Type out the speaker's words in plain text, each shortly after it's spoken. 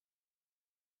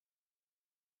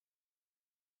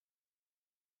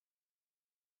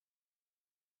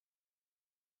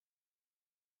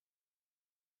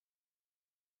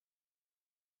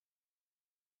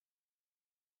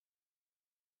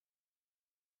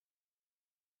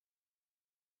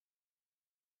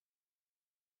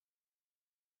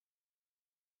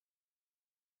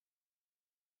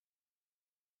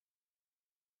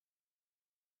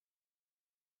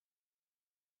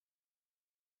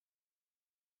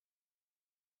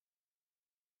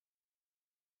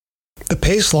The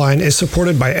Paceline is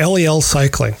supported by LEL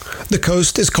Cycling. The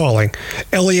coast is calling.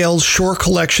 LEL's Shore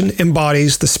Collection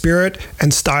embodies the spirit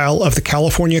and style of the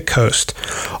California coast.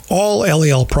 All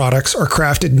LEL products are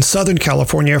crafted in Southern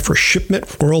California for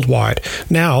shipment worldwide.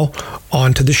 Now,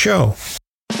 on to the show.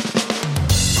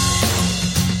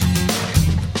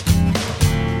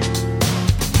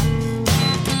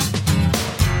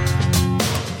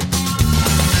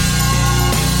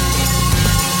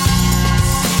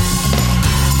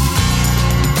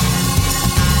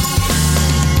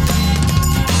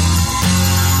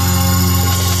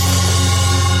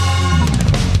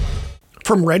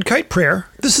 From Red Kite Prayer,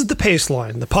 this is The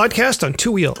Paceline, the podcast on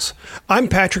two wheels. I'm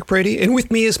Patrick Brady, and with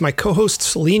me is my co-host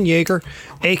Celine Yeager,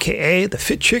 a.k.a. the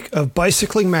Fit Chick of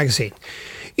Bicycling Magazine.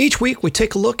 Each week, we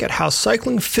take a look at how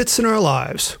cycling fits in our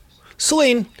lives.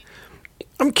 Celine,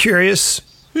 I'm curious,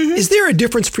 is there a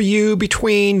difference for you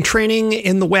between training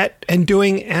in the wet and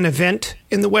doing an event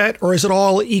in the wet, or is it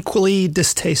all equally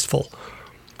distasteful?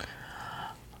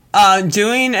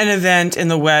 Doing an event in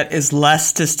the wet is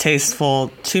less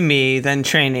distasteful to me than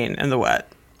training in the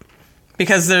wet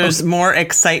because there's more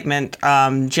excitement.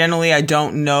 Generally, I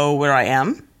don't know where I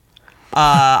am.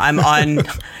 I'm on,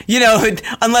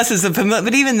 unless it's a familiar,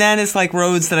 but even then it's like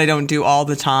roads that I don't do all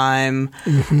the time.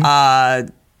 Mm-hmm.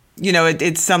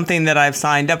 It's something that I've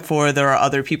signed up for. There are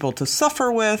other people to suffer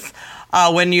with.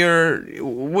 When you're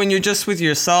just with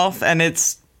yourself and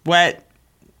it's wet,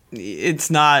 it's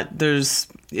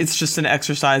just an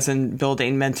exercise in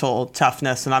building mental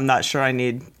toughness, and I'm not sure I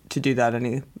need to do that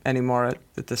anymore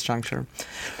at this juncture.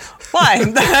 Why?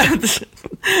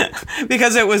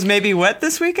 Because it was maybe wet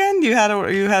this weekend? You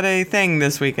had a thing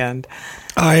this weekend.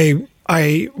 I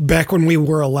back when we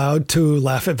were allowed to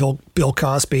laugh at Bill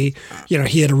Cosby,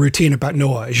 he had a routine about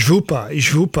Noah.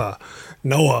 Jvupa,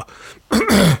 Noah.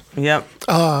 Yep.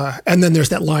 And then there's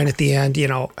that line at the end,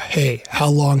 hey, how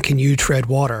long can you tread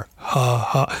water?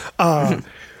 Ha ha.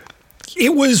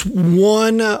 It was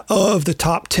one of the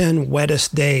top 10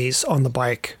 wettest days on the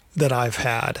bike that I've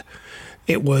had.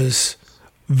 It was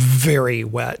very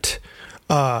wet.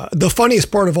 The funniest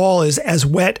part of all is, as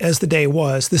wet as the day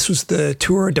was, this was the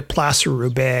Tour de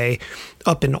Placer-Roubaix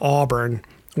up in Auburn,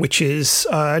 which is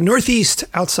northeast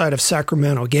outside of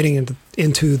Sacramento, getting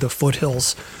into the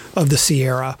foothills of the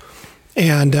Sierra.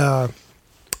 And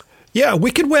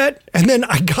wicked wet. And then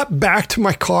I got back to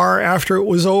my car after it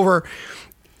was over.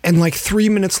 And like 3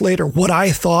 minutes later, what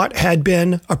I thought had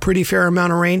been a pretty fair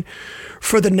amount of rain,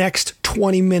 for the next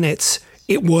 20 minutes,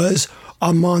 it was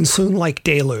a monsoon-like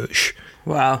deluge.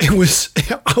 Wow. It was,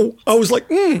 I was like,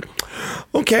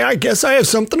 okay, I guess I have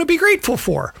something to be grateful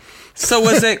for. So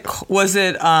was it,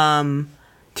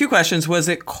 two questions. Was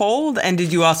it cold, and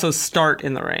did you also start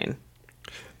in the rain?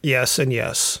 Yes and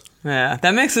yes. Yeah,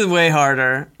 that makes it way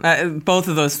harder. Both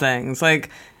of those things.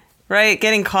 Right,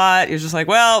 getting caught, you're just like,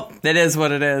 well, it is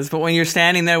what it is. But when you're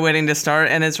standing there waiting to start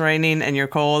and it's raining and you're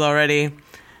cold already,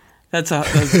 those are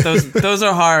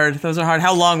hard. Those are hard.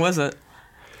 How long was it?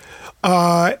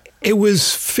 It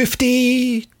was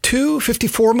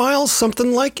 54 miles,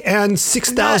 something like, and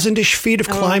 6,000-ish feet of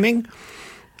climbing,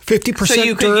 50%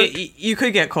 so dirt. You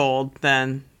could get cold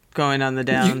then going on the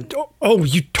down.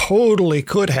 You totally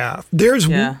could have.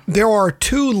 There are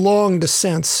two long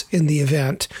descents in the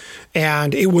event,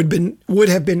 and it would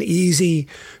have been easy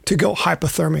to go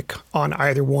hypothermic on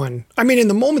either one. I mean, in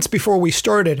the moments before we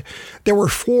started, there were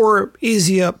 4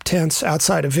 easy up tents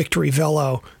outside of Victory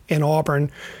Velo in Auburn,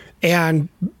 and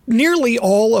nearly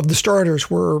all of the starters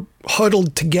were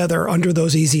huddled together under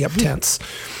those easy up tents.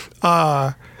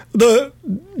 There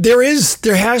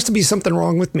has to be something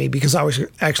wrong with me because I was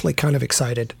actually kind of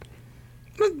excited.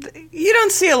 You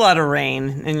don't see a lot of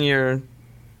rain in your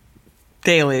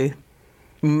daily.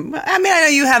 I mean, I know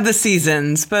you have the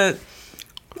seasons, but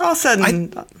all of a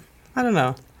sudden, I don't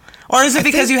know. Or is it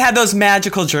because you had those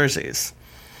magical jerseys?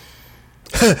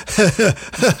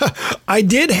 I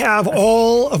did have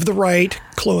all of the right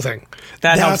clothing.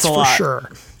 That helps a lot. That's for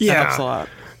sure. Yeah. That helps a lot.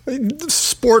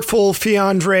 Sportful,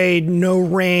 Fiandre, no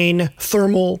rain,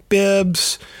 thermal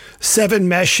bibs, 7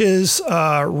 meshes,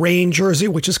 rain jersey,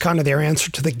 which is kind of their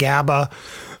answer to the GABA.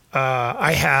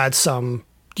 I had some,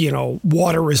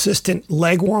 water-resistant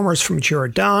leg warmers from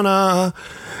Giordana.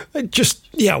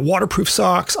 Waterproof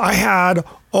socks. I had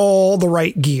all the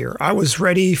right gear. I was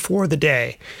ready for the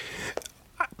day.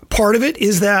 Part of it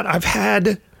is that I've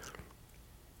had,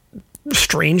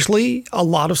 strangely, a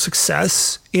lot of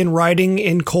success in riding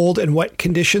in cold and wet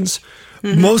conditions.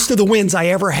 Mm-hmm. Most of the wins I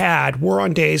ever had were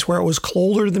on days where it was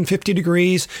colder than 50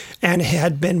 degrees and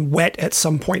had been wet at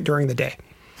some point during the day.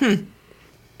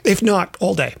 If not,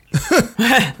 all day.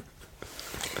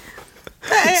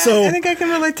 So I think I can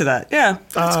relate to that. Yeah,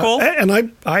 that's cool.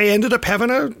 And I ended up having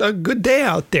a good day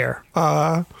out there.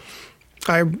 I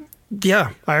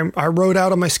rode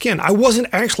out on my skin. I wasn't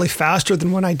actually faster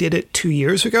than when I did it 2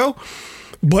 years ago,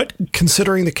 but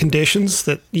considering the conditions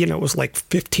that, it was like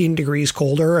 15 degrees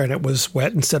colder and it was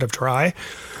wet instead of dry,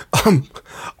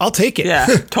 I'll take it. Yeah,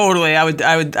 totally.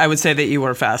 I would say that you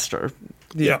were faster.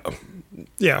 Yeah.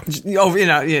 Oh,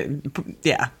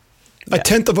 yeah. A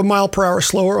tenth of a mile per hour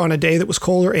slower on a day that was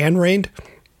colder and rained.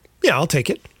 Yeah, I'll take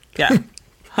it. Yeah,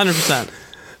 100%.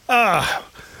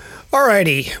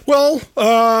 Alrighty. Well,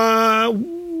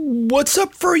 what's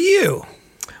up for you?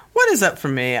 What is up for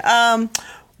me?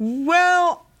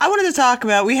 Well, I wanted to talk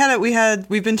about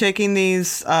we've been taking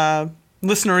these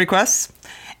listener requests,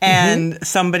 and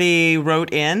somebody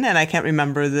wrote in, and I can't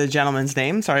remember the gentleman's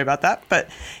name. Sorry about that, but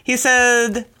he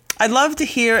said, I'd love to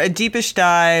hear a deepish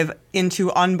dive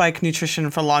into on-bike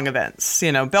nutrition for long events.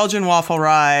 Belgian waffle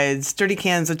rides, dirty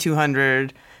cans of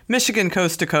 200, Michigan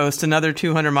coast to coast, another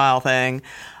 200-mile thing.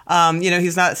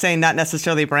 He's not saying not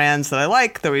necessarily brands that I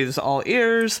like, though he's all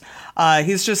ears.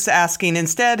 He's just asking,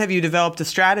 instead, have you developed a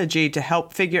strategy to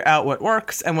help figure out what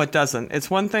works and what doesn't? It's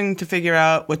one thing to figure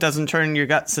out what doesn't turn your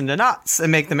guts into knots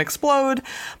and make them explode,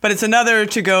 but it's another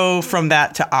to go from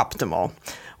that to optimal,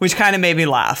 which kind of made me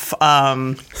laugh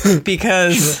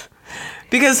because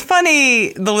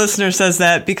funny the listener says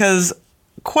that because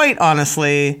quite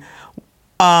honestly,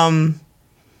 sometimes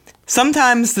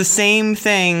the same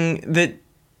thing that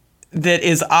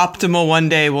is optimal one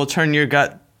day will turn your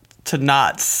gut to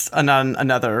knots on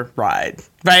another ride,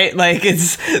 right? Like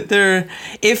if there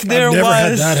I've never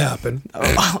was had that happen.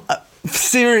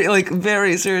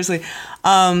 Very seriously.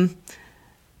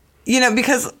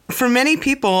 Because for many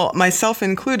people, myself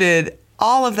included,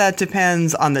 all of that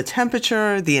depends on the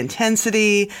temperature, the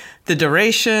intensity, the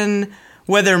duration,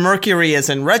 whether Mercury is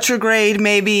in retrograde,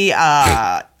 maybe,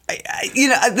 because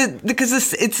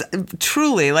it's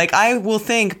truly I will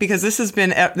think, because this is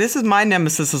my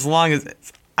nemesis as long as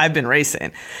I've been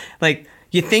racing.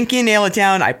 You think you nail it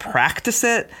down, I practice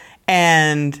it,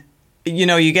 and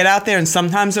you get out there and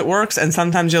sometimes it works and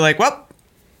sometimes you're like, well,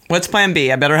 what's plan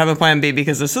B? I better have a plan B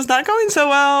because this is not going so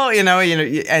well,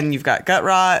 and you've got gut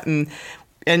rot and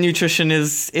nutrition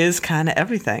is kind of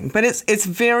everything. But it's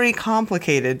very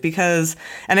complicated because,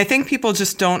 and I think people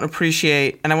just don't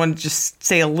appreciate, and I want to just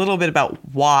say a little bit about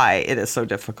why it is so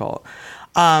difficult.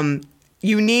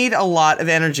 You need a lot of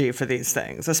energy for these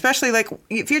things, especially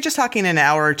if you're just talking an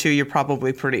hour or two, you're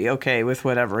probably pretty okay with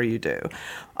whatever you do.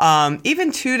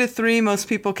 Even 2 to 3, most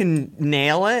people can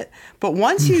nail it. But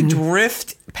once you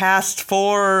drift past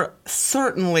 4,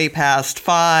 certainly past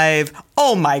 5,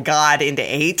 oh my God, into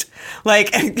 8,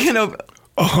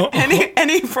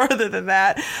 any further than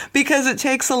that, because it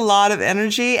takes a lot of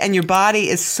energy and your body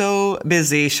is so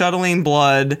busy shuttling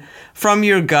blood from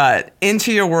your gut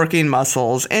into your working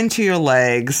muscles, into your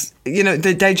legs.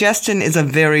 The digestion is a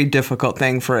very difficult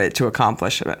thing for it to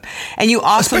accomplish. And you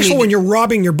also especially when you're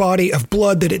robbing your body of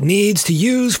blood that it needs to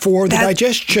use for the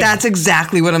digestion. That's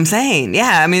exactly what I'm saying.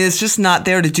 Yeah, I mean, it's just not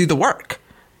there to do the work.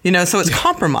 So it's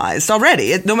compromised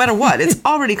already. No matter what, it's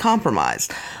already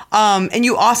compromised. And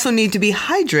you also need to be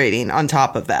hydrating on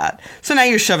top of that. So now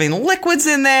you're shoving liquids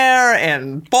in there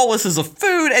and boluses of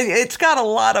food, and it's got a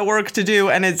lot of work to do,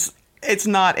 and it's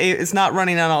not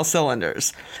running on all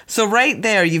cylinders. So right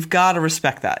there, you've got to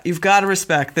respect that. You've got to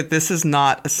respect that this is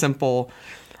not a simple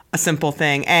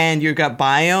thing, and your gut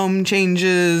biome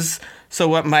changes. So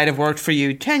what might have worked for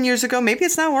you 10 years ago, maybe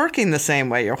it's not working the same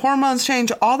way. Your hormones change.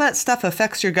 All that stuff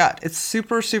affects your gut. It's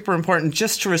super, super important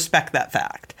just to respect that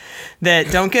fact.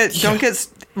 That don't get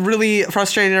really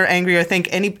frustrated or angry or think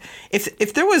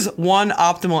if there was one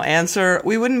optimal answer,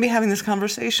 we wouldn't be having this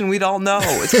conversation. We'd all know.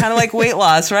 It's kind of like weight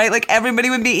loss, right? Everybody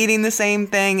would be eating the same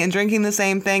thing and drinking the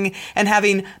same thing and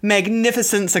having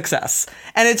magnificent success.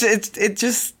 And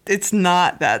it's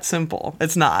not that simple.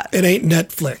 It's not. It ain't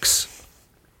Netflix.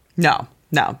 No.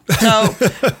 So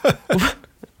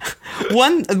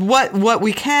what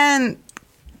we can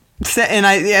say,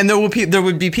 and there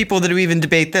would be people that would even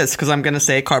debate this, because I'm going to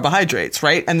say carbohydrates,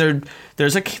 right? And there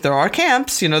are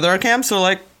camps, there are camps that are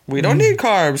like, we don't need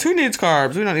carbs. Who needs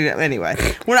carbs? We don't need it. Anyway,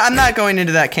 I'm not going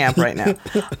into that camp right now.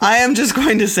 I am just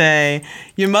going to say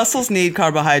your muscles need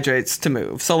carbohydrates to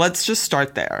move. So let's just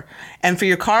start there. And for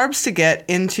your carbs to get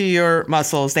into your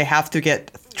muscles, they have to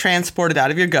get transported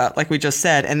out of your gut, like we just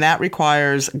said, and that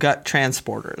requires gut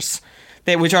transporters,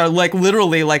 which are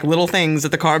literally little things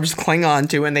that the carbs cling on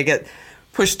to and they get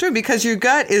pushed through, because your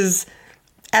gut is,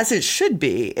 as it should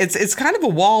be, it's kind of a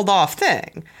walled off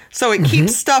thing. So it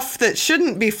keeps stuff that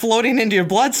shouldn't be floating into your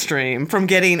bloodstream from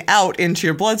getting out into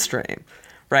your bloodstream.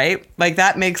 right? Like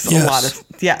that makes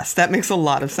that makes a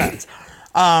lot of sense.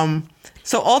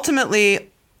 So ultimately,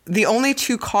 the only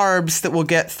two carbs that we'll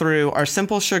get through are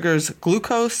simple sugars,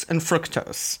 glucose and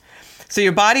fructose. So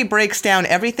your body breaks down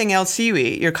everything else you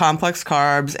eat, your complex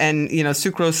carbs and,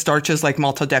 sucrose, starches like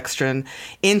maltodextrin,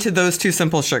 into those two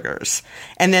simple sugars.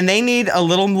 And then they need a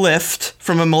little lift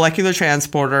from a molecular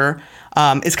transporter.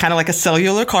 It's kind of like a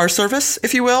cellular car service,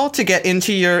 if you will, to get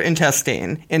into your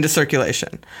intestine, into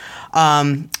circulation.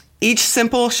 Each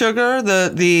simple sugar,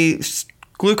 the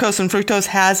glucose and fructose,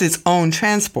 has its own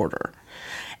transporter.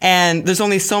 And there's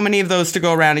only so many of those to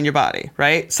go around in your body,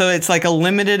 right? So it's like a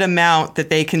limited amount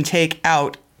that they can take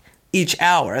out each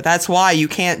hour. That's why you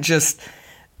can't just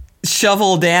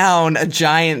shovel down a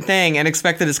giant thing and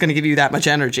expect that it's going to give you that much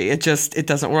energy. It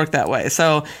doesn't work that way.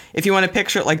 So if you want to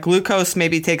picture it, like glucose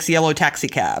maybe takes yellow taxi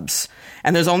cabs.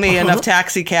 And there's only enough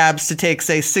taxi cabs to take,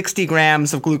 say, 60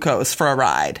 grams of glucose for a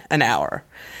ride an hour.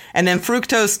 And then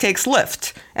fructose takes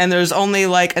Lyft, and there's only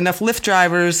like enough Lyft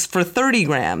drivers for 30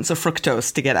 grams of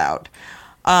fructose to get out.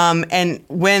 And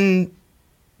when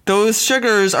those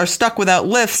sugars are stuck without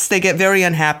lifts, they get very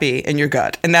unhappy in your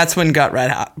gut. And that's when gut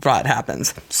rot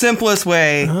happens. Simplest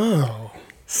way. Oh.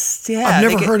 Yeah, I've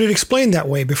never heard it explained that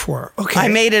way before. Okay. I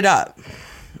made it up.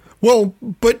 Well,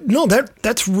 but no,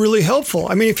 that's really helpful.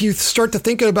 I mean, if you start to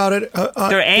think about it.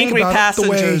 They're angry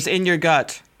passengers in your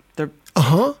gut. They're.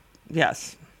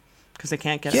 Yes. Because they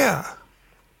can't get out.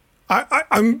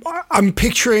 I'm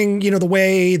picturing, the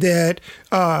way that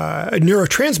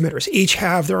neurotransmitters each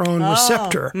have their own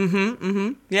receptor.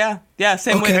 Yeah.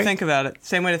 Same way to think about it.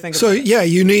 So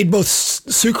you need both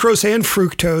sucrose and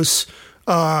fructose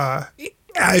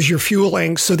as you're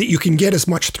fueling so that you can get as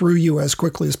much through you as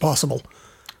quickly as possible.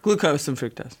 Glucose and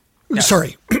fructose. Yes.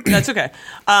 Sorry. That's okay.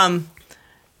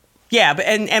 Yeah, but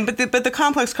the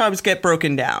complex carbs get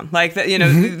broken down. Like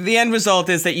the end result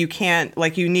is that you can't,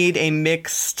 you need a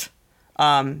mixed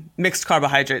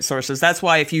carbohydrate sources. That's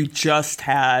why if you just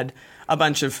had a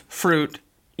bunch of fruit,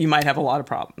 you might have a lot of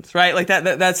problems, right? Like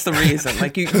that's the reason.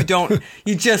 Like you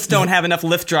just don't have enough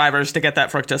Lyft drivers to get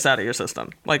that fructose out of your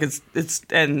system. Like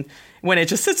and when it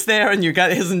just sits there and your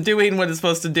gut isn't doing what it's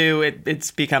supposed to do,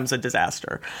 it becomes a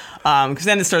disaster. Because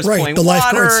then it starts pulling water. The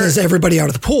lifeguard says everybody out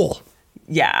of the pool.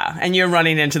 Yeah, and you're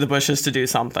running into the bushes to do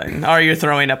something, or you're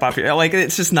throwing up off your,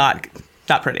 it's just not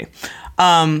pretty.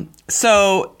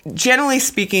 So generally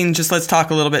speaking, just let's talk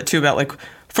a little bit too about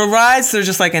for rides, they're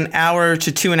just an hour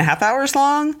to 2.5 hours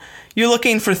long. You're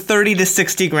looking for 30 to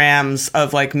 60 grams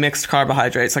of mixed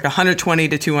carbohydrates, 120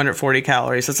 to 240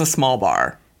 calories. It's a small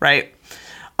bar, right?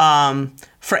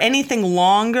 For anything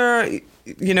longer,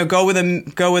 go with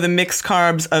a mixed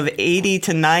carbs of 80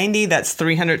 to 90. That's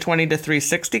 320 to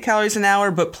 360 calories an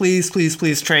hour. But please, please,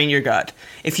 please train your gut.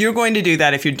 If you're going to do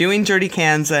that, if you're doing Dirty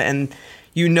Kanza and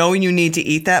you need to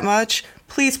eat that much,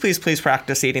 please, please, please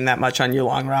practice eating that much on your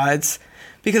long rides.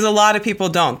 Because a lot of people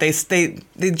don't. They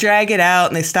drag it out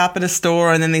and they stop at a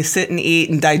store and then they sit and eat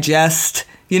and digest.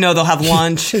 They'll have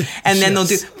lunch and then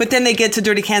but then they get to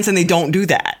Dirty Kanza and they don't do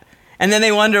that. And then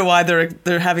they wonder why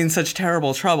they're having such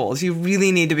terrible troubles. You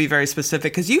really need to be very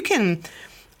specific because you can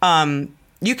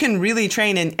really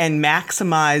train and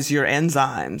maximize your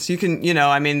enzymes. You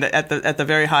can, at the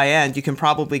very high end, you can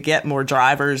probably get more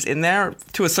drivers in there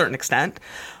to a certain extent,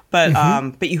 but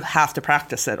you have to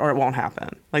practice it or it won't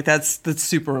happen. That's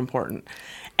super important.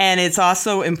 And it's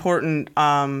also important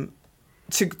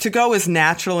to go as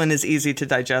natural and as easy to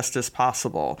digest as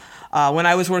possible. When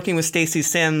I was working with Stacy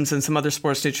Sims and some other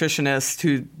sports nutritionists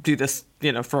who do this,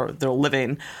 for their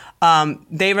living,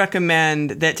 they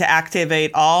recommend that to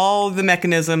activate all the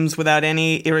mechanisms without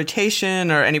any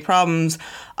irritation or any problems,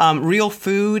 real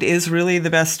food is really the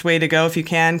best way to go if you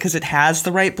can because it has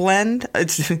the right blend.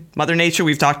 It's Mother Nature,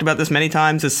 we've talked about this many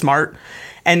times, is smart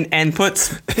and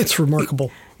puts... It's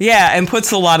remarkable. Yeah, and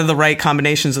puts a lot of the right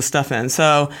combinations of stuff in.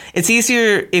 So it's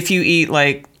easier if you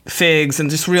eat figs and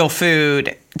just real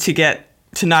food to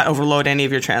not overload any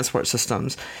of your transport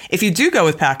systems. If you do go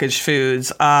with packaged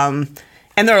foods, and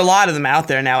there are a lot of them out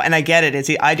there now, and I get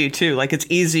it. I do too. It's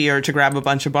easier to grab a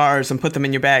bunch of bars and put them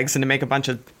in your bags than to make a bunch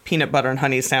of peanut butter and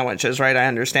honey sandwiches, right? I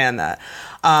understand that.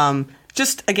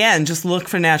 Just look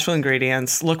for natural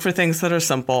ingredients. Look for things that are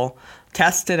simple.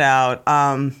 Test it out.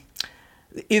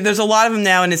 There's a lot of them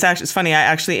now, and it's funny. I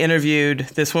actually interviewed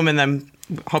this woman that I'm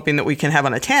hoping that we can have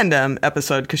on a tandem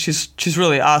episode because she's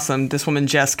really awesome. This woman,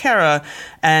 Jess Cara,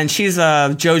 and she's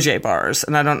Joj bars.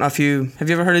 And I don't know if have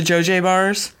you ever heard of Joj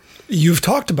bars? You've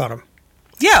talked about them.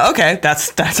 Yeah, okay, that's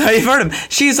how you've heard them.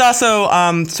 She's also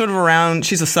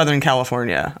she's a Southern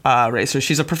California racer.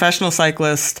 She's a professional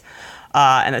cyclist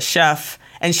and a chef.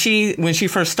 And when she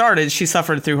first started, she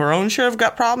suffered through her own share of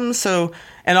gut problems. So,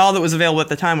 and all that was available at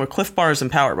the time were Cliff Bars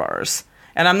and Power Bars.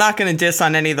 And I'm not going to diss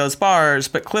on any of those bars,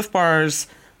 but Cliff Bars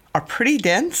are pretty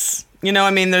dense. You know,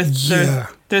 I mean, they're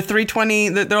 320.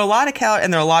 They're a lot of calories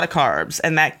and they're a lot of carbs.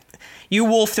 And that you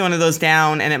wolf one of those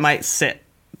down and it might sit.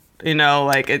 You know,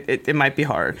 like it might be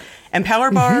hard. And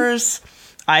Power Bars,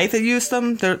 I've used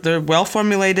them. They're well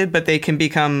formulated, but they can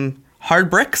become hard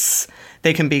bricks.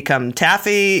 They can become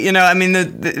taffy. You know, I mean,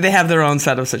 they have their own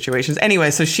set of situations. Anyway,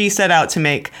 so she set out to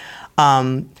make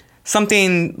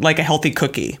something like a healthy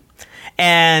cookie.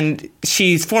 And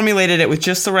she's formulated it with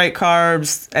just the right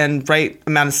carbs and right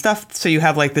amount of stuff. So you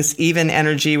have like this even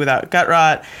energy without gut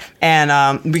rot.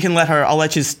 And we can I'll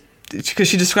let you, because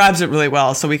she describes it really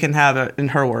well. So we can have it in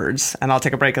her words. And I'll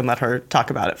take a break and let her talk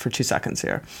about it for 2 seconds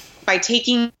here. By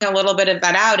taking a little bit of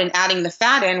that out and adding the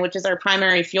fat in, which is our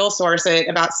primary fuel source at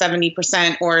about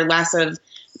 70% or less of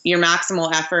your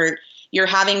maximal effort, you're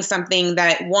having something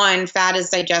that, one, fat is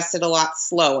digested a lot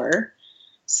slower.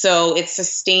 So it's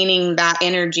sustaining that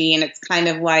energy. And it's kind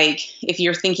of like, if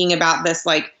you're thinking about this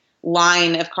like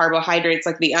line of carbohydrates,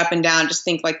 like the up and down, just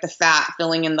think like the fat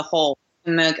filling in the hole.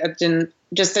 And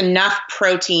just enough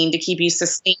protein to keep you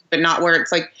sustained, but not where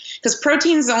it's like, because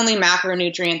protein is the only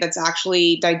macronutrient that's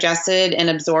actually digested and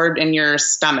absorbed in your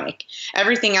stomach.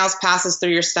 Everything else passes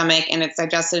through your stomach and it's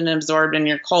digested and absorbed in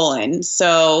your colon.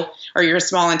 So, or your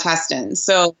small intestine.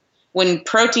 So when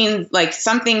protein, like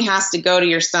something has to go to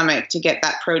your stomach to get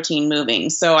that protein moving.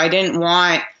 So I didn't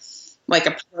want like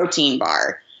a protein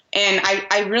bar. And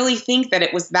I really think that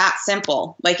it was that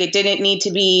simple. Like it didn't need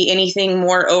to be anything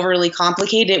more overly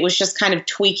complicated. It was just kind of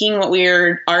tweaking what we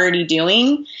were already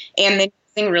doing and then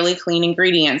using really clean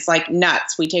ingredients like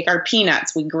nuts. We take our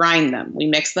peanuts, we grind them, we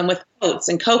mix them with oats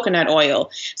and coconut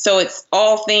oil. So it's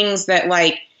all things that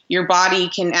like your body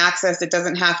can access. It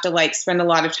doesn't have to like spend a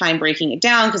lot of time breaking it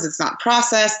down because it's not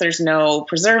processed. There's no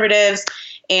preservatives.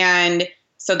 And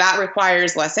so that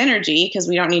requires less energy because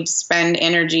we don't need to spend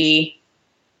energy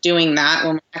doing that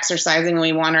when we're exercising and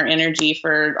we want our energy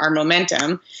for our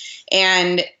momentum.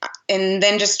 And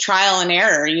then just trial and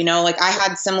error, you know, like I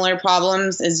had similar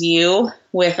problems as you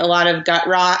with a lot of gut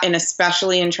rot and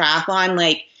especially in triathlon.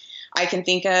 Like I can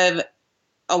think of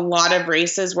a lot of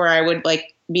races where I would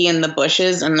like be in the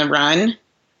bushes in the run.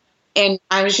 And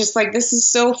I was just like, this is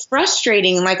so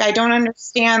frustrating. Like, I don't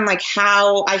understand like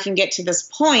how I can get to this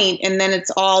point. And then it's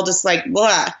all just like,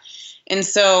 blah. And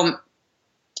so,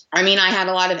 I mean, I had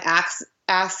a lot of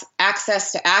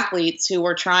access to athletes who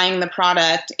were trying the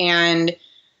product. And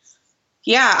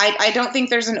yeah, I don't think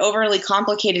there's an overly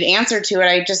complicated answer to it.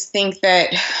 I just think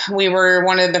that we were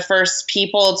one of the first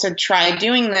people to try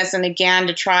doing this. And again,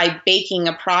 to try baking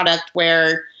a product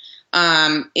where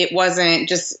it wasn't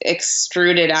just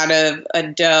extruded out of a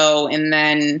dough and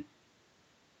then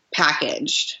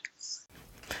packaged.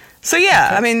 So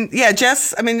yeah, I mean, yeah,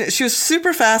 Jess, I mean, she was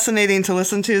super fascinating to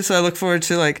listen to. So I look forward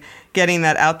to like getting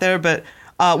that out there. But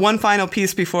one final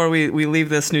piece before we leave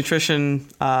this nutrition,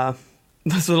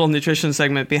 this little nutrition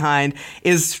segment behind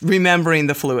is remembering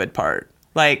the fluid part.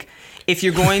 Like if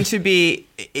you're going to be,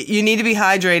 you need to be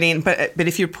hydrating, but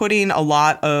if you're putting a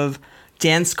lot of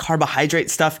dense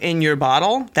carbohydrate stuff in your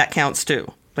bottle, that counts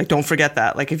too. Like, don't forget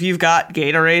that. Like, if you've got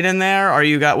Gatorade in there or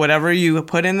you got whatever you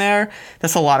put in there,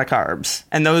 that's a lot of carbs.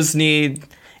 And those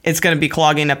it's going to be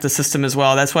clogging up the system as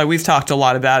well. That's why we've talked a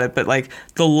lot about it. But, like,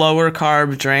 the lower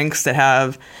carb drinks that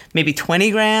have maybe 20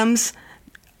 grams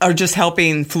are just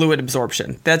helping fluid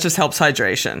absorption. That just helps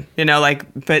hydration. You know, like,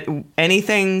 but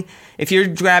anything, if you're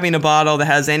grabbing a bottle that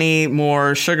has any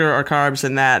more sugar or carbs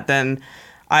than that, then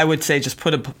I would say just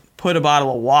put a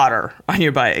bottle of water on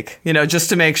your bike, you know, just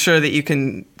to make sure that you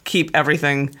can keep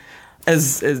everything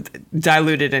as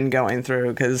diluted and going through.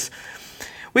 Because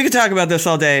we could talk about this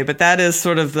all day, but that is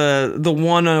sort of the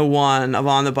 101 of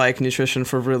on the bike nutrition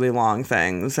for really long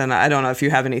things. And I don't know if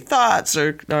you have any thoughts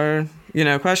or you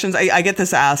know, questions. I get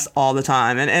this asked all the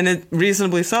time, and it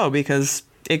reasonably so, because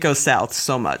it goes south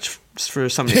so much for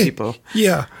so many people.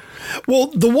 Yeah. Well,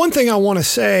 the one thing I want to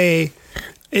say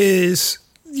is,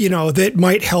 you know, that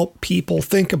might help people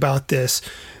think about this.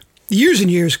 Years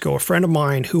and years ago, a friend of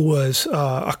mine who was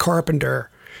a carpenter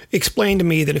explained to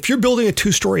me that if you're building a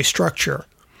 2-story structure,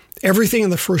 everything in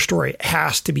the first story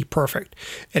has to be perfect.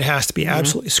 It has to be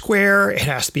absolutely square. It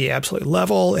has to be absolutely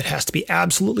level. It has to be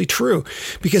absolutely true,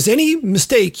 because any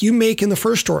mistake you make in the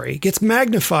first story gets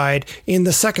magnified in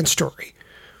the second story.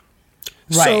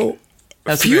 Right. So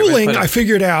That's fueling, I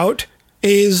figured out,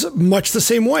 is much the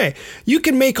same way. You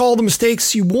can make all the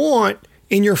mistakes you want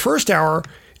in your first hour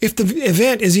if the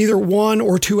event is either 1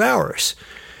 or 2 hours.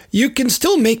 You can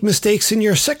still make mistakes in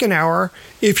your second hour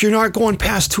if you're not going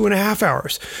past 2.5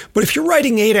 hours. But if you're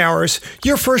writing 8 hours,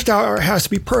 your first hour has to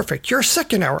be perfect. Your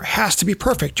second hour has to be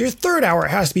perfect. Your third hour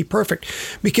has to be perfect,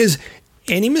 because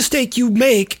any mistake you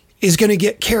make is going to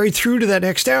get carried through to that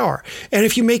next hour. And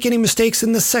if you make any mistakes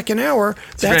in the second hour,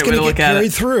 that's going to get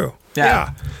carried through.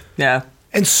 Yeah.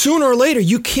 And sooner or later,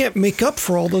 you can't make up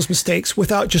for all those mistakes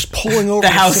without just pulling over. The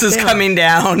house is coming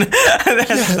down.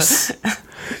 Yes.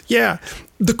 Yeah.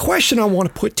 The question I want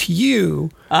to put to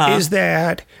you is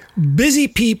that busy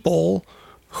people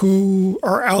who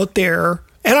are out there,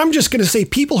 and I'm just going to say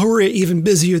people who are even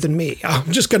busier than me,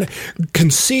 I'm just going to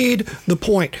concede the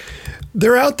point.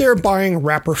 They're out there buying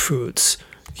wrapper foods.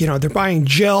 You know, they're buying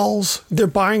gels, they're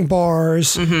buying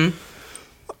bars. Mm-hmm.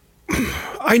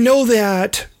 I know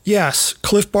that, yes,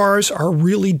 Cliff Bars are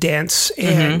really dense,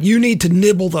 and you need to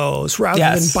nibble those rather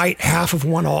than bite half of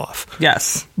one off.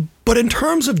 Yes. But in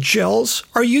terms of gels,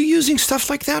 are you using stuff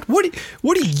like that? What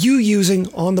are you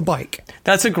using on the bike?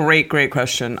 That's a great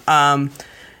question.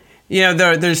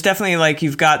 There's definitely, like,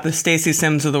 you've got the Stacy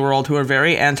Sims of the world who are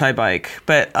very anti-bike,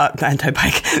 but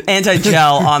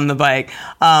anti-gel on the bike.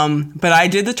 But I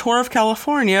did the tour of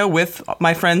California with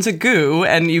my friends at GOO,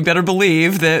 and you better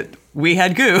believe that we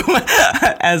had GOO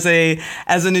as a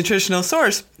nutritional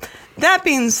source. That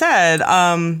being said,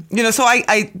 so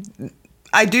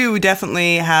I do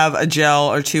definitely have a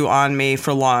gel or two on me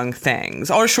for long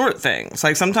things or short things.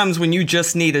 Like sometimes when you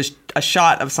just need a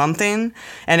shot of something,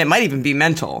 and it might even be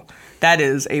mental, that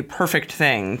is a perfect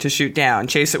thing to shoot down.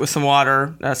 Chase it with some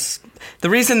water. That's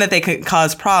the reason that they can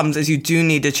cause problems is you do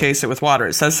need to chase it with water.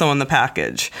 It says so on the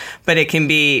package, but it can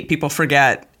be, people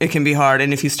forget, it can be hard.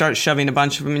 And if you start shoving a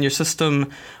bunch of them in your system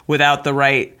without the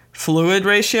right fluid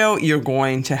ratio, you're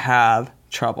going to have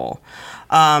trouble.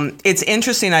 It's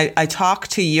interesting. I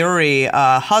talked to Yuri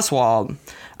Huswald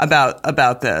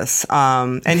about this,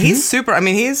 and he's super. I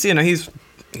mean, he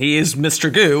is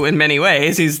Mr. GOO in many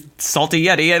ways. He's Salty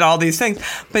Yeti and all these things,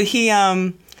 but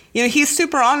he's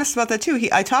super honest about that too.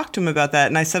 I talked to him about that,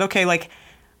 and I said, okay, like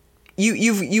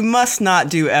you must not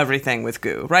do everything with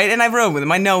GOO, right? And I rode with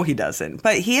him. I know he doesn't,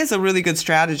 but he has a really good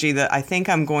strategy that I think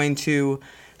I'm going to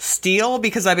steal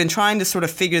because I've been trying to sort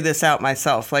of figure this out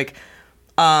myself, like.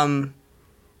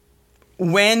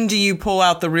 When do you pull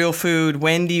out the real food?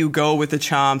 When do you go with the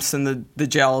chomps and the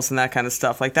gels and that kind of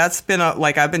stuff? Like that's been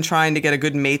I've been trying to get a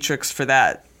good matrix for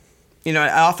that. You know,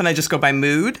 often I just go by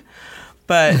mood,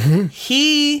 but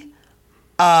he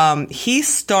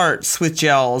starts with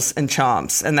gels and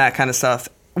chomps and that kind of stuff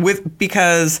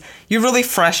because you're really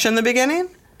fresh in the beginning.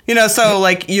 You know, so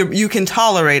like you can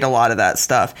tolerate a lot of that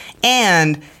stuff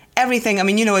and everything. I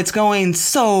mean, it's going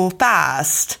so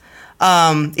fast.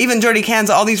 Even dirty cans,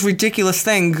 all these ridiculous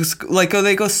things, like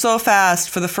they go so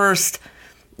fast for the first,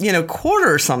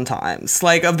 quarter sometimes,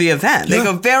 like of the event. Yeah. They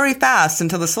go very fast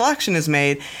until the selection is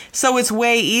made. So it's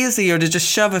way easier to just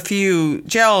shove a few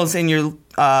gels in your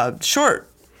short,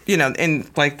 in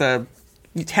like the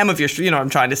hem of your,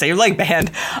 I'm trying to say, your leg band,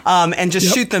 and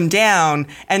just shoot them down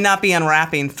and not be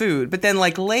unwrapping food. But then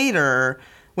like later,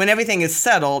 when everything is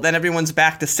settled and everyone's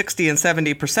back to 60 and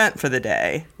 70% for the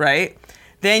day, right?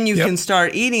 Then you can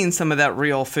start eating some of that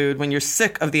real food when you're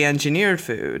sick of the engineered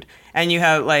food. And you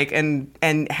have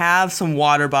and have some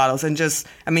water bottles and just,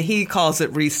 he calls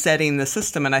it resetting the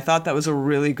system. And I thought that was a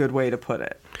really good way to put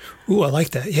it. Ooh, I like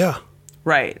that. Yeah.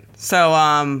 Right. So,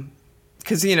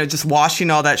 because, just washing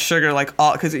all that sugar,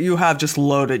 because you have just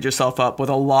loaded yourself up with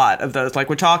a lot of those. Like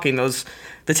we're talking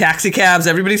the taxi cabs,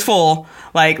 everybody's full.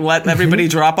 Like let everybody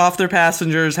drop off their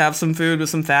passengers, have some food with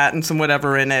some fat and some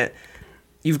whatever in it.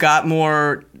 You've got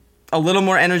a little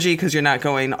more energy because you're not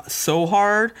going so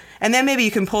hard. And then maybe you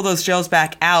can pull those gels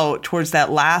back out towards that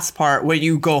last part where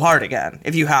you go hard again,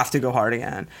 if you have to go hard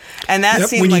again. And that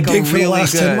seemed like a really good... When you dig for the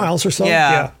last 10 miles or so.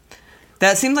 Yeah.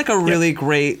 That seemed like a really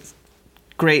great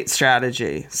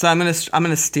strategy. So I'm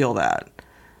gonna steal that.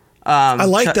 I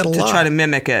like that a lot. To try to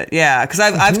mimic it. Yeah, because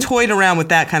I've toyed around with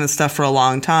that kind of stuff for a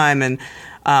long time. And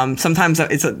sometimes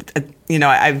it's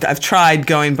I've tried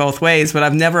going both ways, but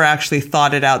I've never actually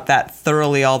thought it out that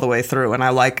thoroughly all the way through, and I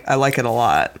like it a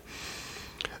lot.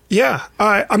 Yeah,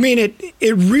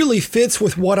 it really fits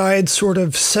with what I had sort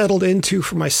of settled into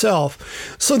for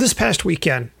myself. So this past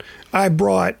weekend, I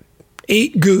brought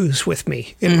 8 GOOs with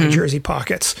me in my jersey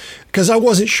pockets because I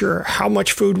wasn't sure how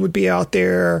much food would be out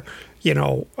there.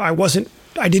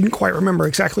 I didn't quite remember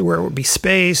exactly where it would be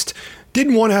spaced.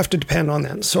 Didn't want to have to depend on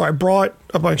them. So I brought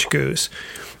a bunch of GOOs.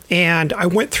 And I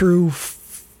went through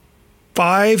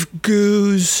 5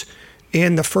 GOOs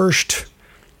in the first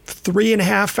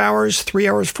 3.5 hours, 3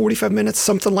 hours, 45 minutes,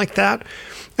 something like that.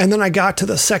 And then I got to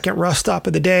the second rest stop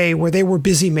of the day where they were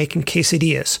busy making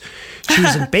quesadillas,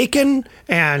 cheese and bacon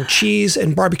and cheese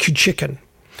and barbecue chicken.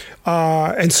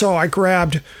 And so I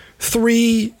grabbed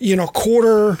 3,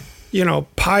 quarter,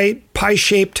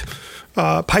 pie-shaped,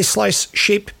 pie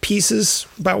slice-shaped pieces,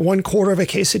 about 1/4 of a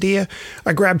quesadilla.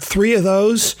 I grabbed 3 of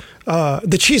those.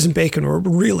 The cheese and bacon were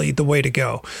really the way to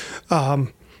go.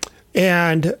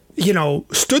 And,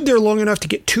 stood there long enough to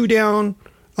get 2 down,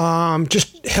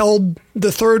 just held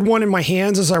the third one in my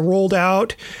hands as I rolled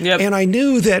out. Yep. And I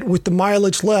knew that with the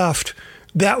mileage left,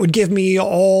 that would give me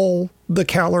all the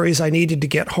calories I needed to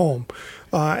get home.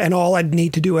 And all I'd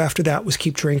need to do after that was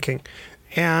keep drinking.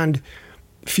 And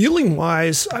feeling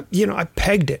wise, I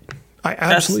pegged it. I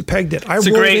absolutely pegged it. It's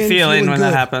a great feeling when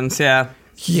that happens. Yeah.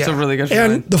 Yeah. It's a really good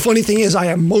feeling. And the funny thing is, I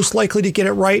am most likely to get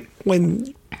it right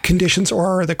when conditions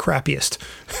are the crappiest.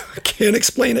 I can't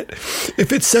explain it.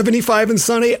 If it's 75 and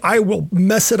sunny, I will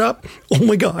mess it up. Oh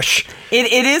my gosh.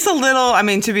 It is a little,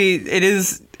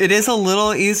 it is a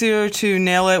little easier to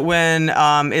nail it when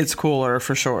it's cooler,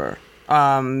 for sure.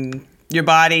 Your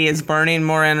body is burning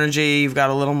more energy. You've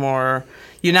got a little more,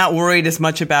 you're not worried as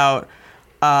much about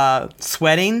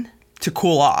sweating to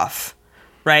cool off.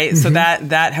 Right. Mm-hmm. So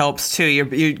that helps too.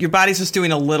 Your body's just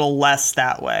doing a little less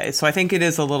that way. So I think it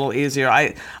is a little easier.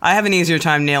 I have an easier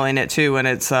time nailing it too when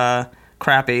it's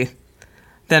crappy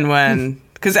than when,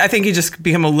 because I think you just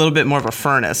become a little bit more of a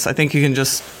furnace. I think you can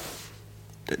just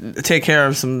take care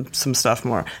of some stuff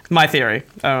more. My theory.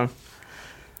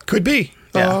 Could be.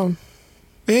 Yeah.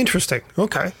 Interesting.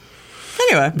 Okay.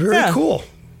 Anyway. Very cool.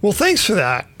 Well, thanks for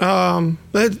that.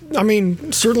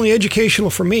 Certainly educational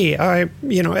for me.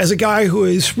 As a guy who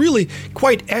is really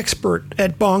quite expert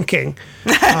at bonking,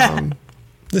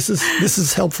 this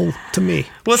is helpful to me.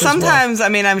 Well, sometimes,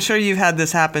 I'm sure you've had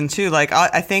this happen too. Like,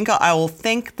 I think I will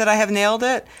think that I have nailed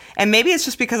it. And maybe it's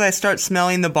just because I start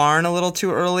smelling the barn a little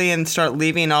too early and start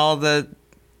leaving all the,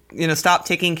 stop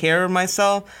taking care of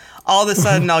myself. All of a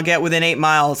sudden, I'll get within 8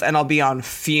 miles and I'll be on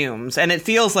fumes. And it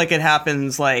feels like it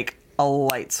happens like a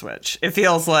light switch. It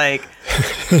feels like,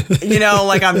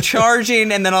 like I'm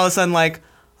charging and then all of a sudden like,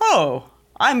 oh,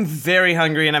 I'm very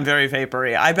hungry and I'm very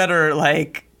vapory. I better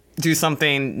do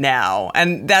something now.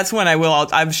 And that's when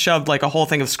I've shoved a whole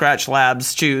thing of Scratch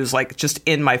Labs chews just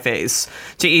in my face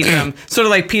to eat them. Sort of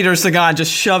like Peter Sagan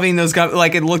just shoving those gum,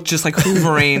 it looked just like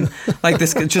hoovering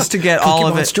this just to get all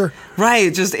of Monster. it.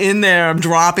 Right, just in there. I'm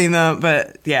dropping them,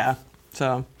 but yeah.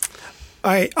 So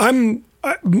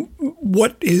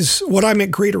what I'm at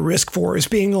greater risk for is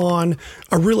being on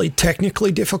a really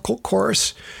technically difficult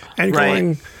course and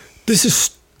going, this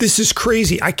is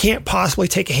crazy. I can't possibly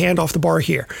take a hand off the bar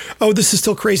here. Oh, this is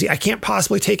still crazy. I can't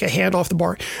possibly take a hand off the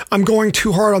bar. I'm going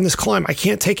too hard on this climb. I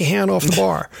can't take a hand off the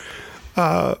bar.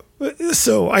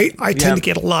 So I tend to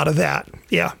get a lot of that.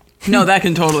 Yeah. No, that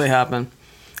can totally happen.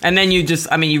 And then you just,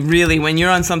 you really, when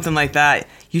you're on something like that,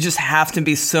 you just have to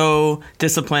be so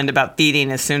disciplined about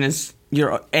feeding as soon as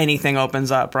anything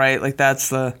opens up, right? That's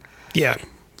the... Yeah.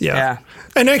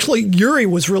 And actually, Yuri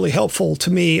was really helpful to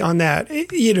me on that.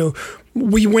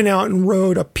 We went out and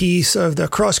rode a piece of the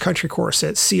cross-country course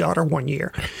at Sea Otter one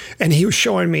year. And he was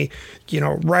showing me,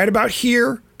 right about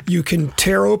here, you can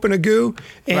tear open a goo,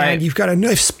 and you've got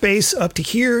enough space up to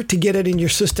here to get it in your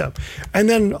system. And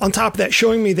then on top of that,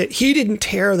 showing me that he didn't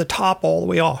tear the top all the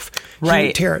way off. He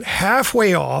would tear it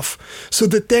halfway off so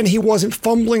that then he wasn't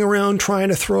fumbling around trying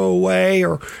to throw away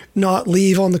or not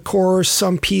leave on the course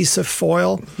some piece of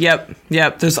foil. Yep.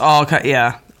 There's all kinds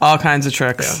of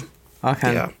tricks. Yeah. All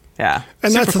kinds. Yeah.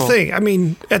 And that's the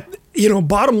thing.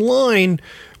 Bottom line,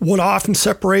 what often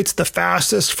separates the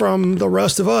fastest from the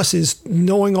rest of us is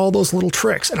knowing all those little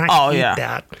tricks. And I hate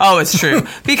that. Oh, it's true.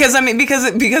 Because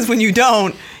when you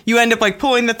don't, you end up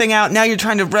pulling the thing out. Now you're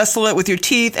trying to wrestle it with your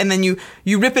teeth, and then you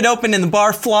rip it open and the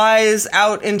bar flies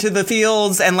out into the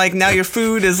fields, and now your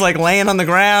food is laying on the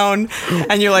ground,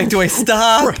 and you're like, do I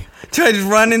stop? Right. Do I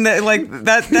run in there?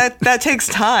 That takes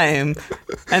time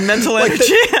and mental energy.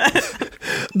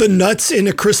 The nuts in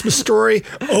A Christmas Story.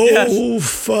 Oh,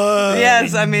 fuck.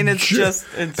 Yes,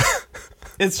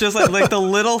 it's just like the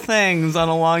little things on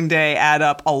a long day add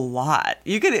up a lot.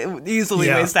 You could easily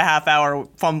waste a half hour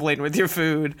fumbling with your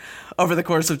food over the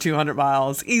course of 200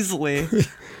 miles. Easily.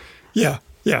 Yeah.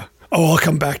 Oh, I'll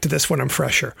come back to this when I'm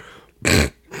fresher.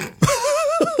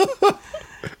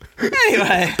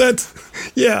 Anyway.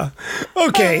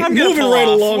 Okay, I'm moving right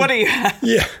along. What do you have?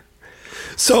 Yeah.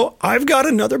 So I've got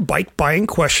another bike buying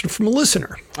question from a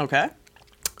listener. Okay.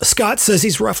 Scott says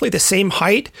he's roughly the same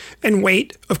height and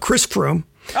weight of Chris Froome.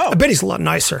 Oh. I bet he's a lot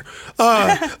nicer,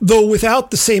 though without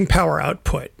the same power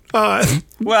output.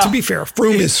 Well, to be fair,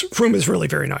 Froome is really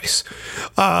very nice.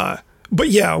 But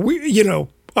yeah,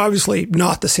 obviously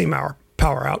not the same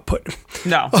power output.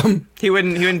 No, he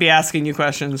wouldn't be asking you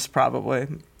questions probably.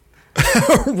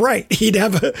 Right. He'd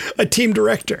have a team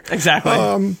director.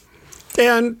 Exactly.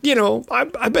 And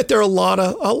I bet there are a lot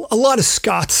of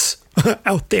Scots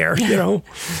out there,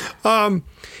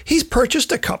 He's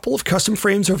purchased a couple of custom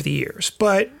frames over the years,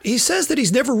 but he says that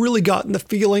he's never really gotten the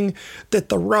feeling that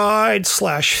the ride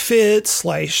 /fit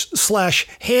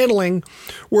 / handling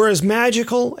were as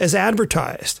magical as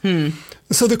advertised.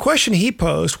 So the question he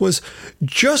posed was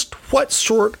just what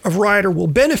sort of rider will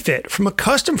benefit from a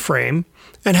custom frame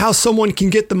and how someone can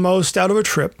get the most out of a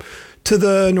trip to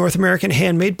the North American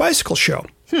Handmade Bicycle Show.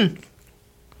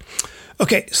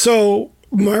 Okay, so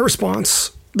my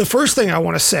response, the first thing I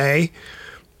want to say,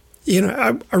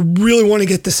 I really want to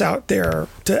get this out there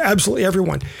to absolutely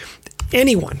everyone.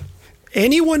 Anyone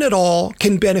at all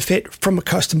can benefit from a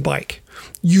custom bike.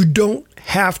 You don't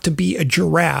have to be a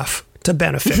giraffe to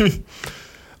benefit.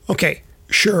 Okay,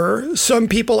 sure, some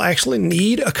people actually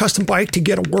need a custom bike to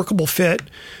get a workable fit,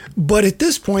 but at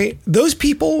this point, those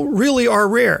people really are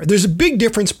rare. There's a big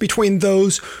difference between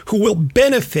those who will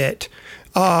benefit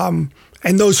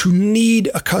and those who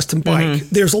need a custom bike.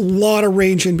 There's a lot of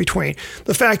range in between.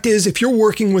 The fact is, if you're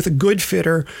working with a good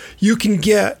fitter, you can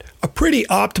get a pretty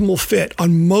optimal fit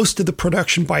on most of the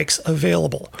production bikes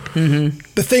available.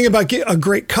 The thing about a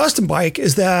great custom bike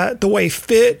is that the way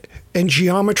fit and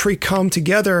geometry come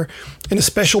together in a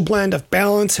special blend of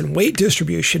balance and weight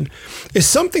distribution is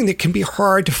something that can be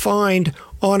hard to find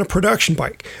on a production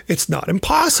bike. It's not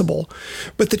impossible,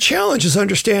 but the challenge is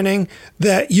understanding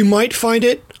that you might find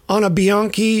it on a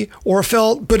Bianchi or a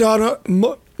Felt, but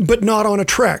not on a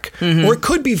Trek. Or it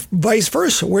could be vice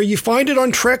versa, where you find it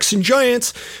on Treks and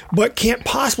Giants, but can't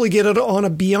possibly get it on a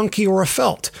Bianchi or a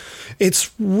Felt.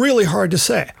 It's really hard to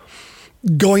say.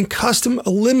 Going custom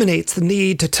eliminates the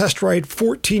need to test ride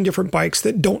 14 different bikes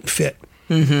that don't fit.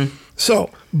 So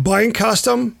buying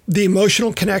custom, the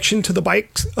emotional connection to the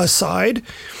bike aside,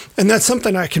 and that's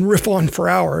something I can riff on for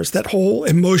hours, that whole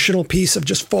emotional piece of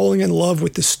just falling in love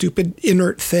with this stupid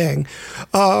inert thing.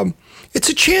 It's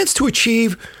a chance to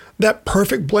achieve that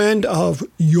perfect blend of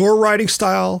your riding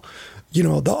style, the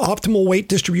optimal weight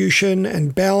distribution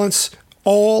and balance,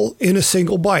 all in a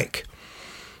single bike.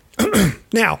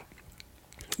 Now,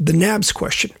 the NAHBS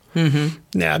question.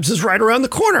 NAHBS is right around the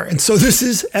corner. And so this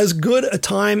is as good a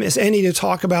time as any to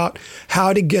talk about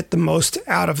how to get the most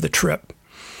out of the trip.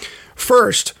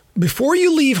 First, before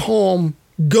you leave home,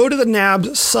 go to the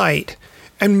NAHBS site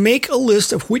and make a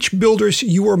list of which builders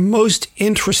you are most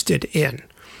interested in.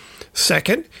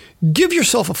 Second, give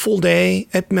yourself a full day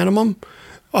at minimum.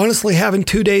 Honestly, having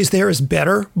 2 days there is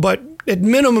better, but at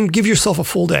minimum, give yourself a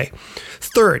full day.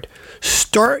 Third,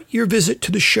 start your visit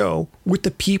to the show with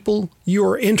the people you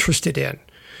are interested in.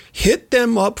 Hit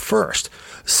them up first.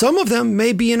 Some of them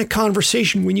may be in a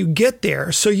conversation when you get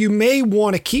there, so you may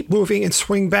want to keep moving and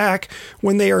swing back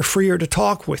when they are freer to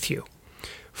talk with you.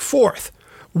 Fourth,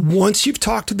 once you've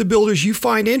talked to the builders you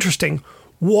find interesting,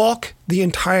 walk the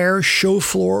entire show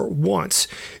floor once.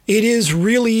 It is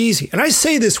really easy. And I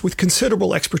say this with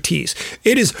considerable expertise.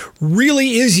 It is really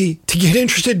easy to get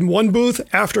interested in one booth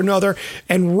after another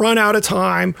and run out of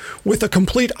time with a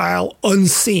complete aisle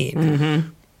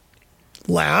unseen.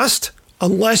 Last,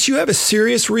 unless you have a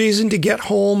serious reason to get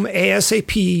home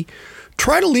ASAP,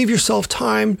 try to leave yourself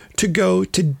time to go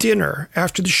to dinner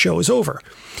after the show is over.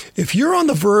 If you're on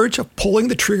the verge of pulling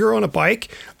the trigger on a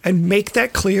bike and make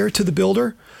that clear to the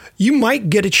builder, you might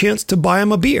get a chance to buy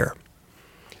him a beer.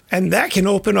 And that can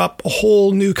open up a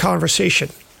whole new conversation.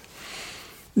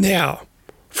 Now,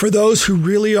 for those who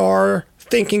really are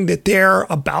thinking that they're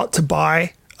about to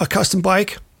buy a custom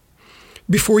bike,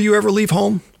 before you ever leave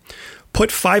home, put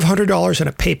 $500 in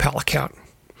a PayPal account.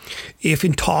 If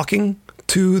in talking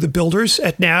to the builders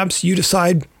at NAHBS, you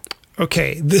decide,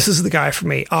 okay, this is the guy for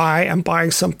me. I am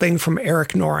buying something from Eric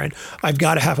Noren. I've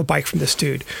got to have a bike from this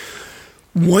dude.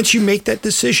 Once you make that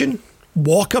decision,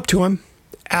 walk up to him,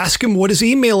 ask him what his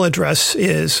email address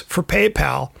is for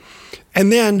PayPal,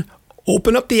 and then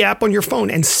open up the app on your phone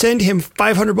and send him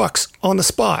 $500 on the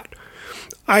spot.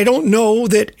 I don't know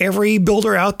that every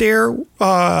builder out there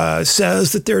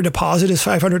says that their deposit is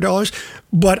 $500,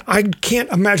 but I can't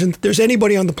imagine that there's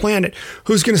anybody on the planet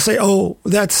who's going to say, oh,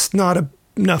 that's not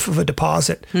enough of a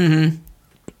deposit.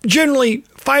 Generally,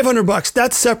 $500,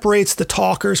 that separates the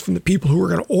talkers from the people who are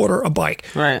going to order a bike.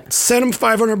 Right. Send them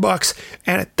 $500,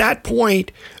 and at that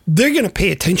point, they're going to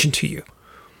pay attention to you.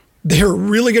 they're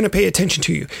really going to pay attention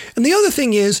to you. And the other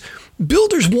thing is,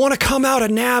 builders want to come out of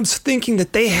NAHBS thinking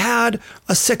that they had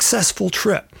a successful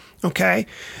trip, okay?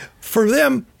 For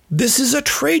them, this is a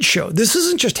trade show. This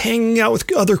isn't just hanging out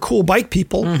with other cool bike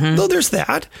people, though there's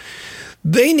that.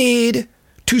 They need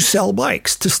to sell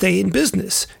bikes to stay in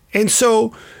business. And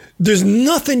so there's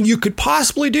nothing you could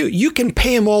possibly do. You can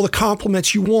pay them all the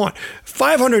compliments you want.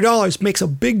 $500 makes a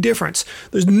big difference.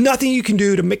 There's nothing you can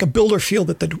do to make a builder feel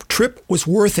that the trip was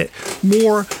worth it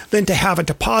more than to have a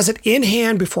deposit in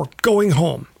hand before going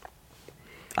home.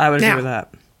 I would agree with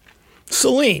that.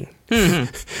 Celine,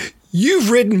 you've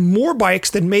ridden more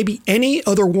bikes than maybe any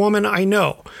other woman I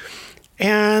know.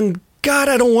 And God,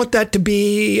 I don't want that to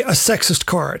be a sexist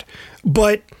card,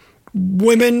 but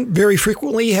women very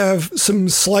frequently have some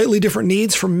slightly different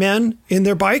needs from men in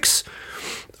their bikes.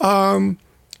 From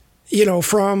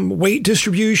weight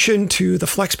distribution to the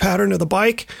flex pattern of the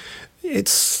bike,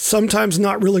 it's sometimes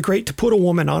not really great to put a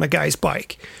woman on a guy's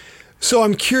bike. So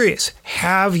I'm curious,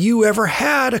 have you ever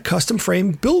had a custom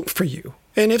frame built for you?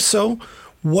 And if so,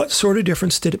 what sort of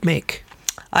difference did it make?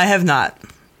 I have not.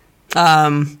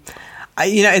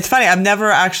 It's funny. I've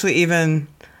never actually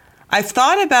I've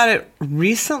thought about it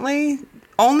recently,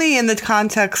 only in the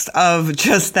context of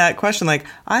just that question. Like,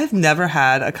 I've never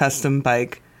had a custom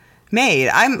bike made.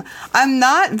 I'm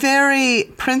not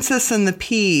very Princess and the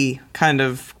Pea kind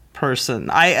of person.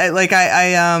 I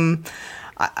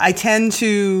tend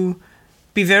to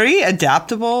be very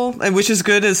adaptable, which is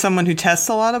good as someone who tests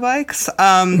a lot of bikes.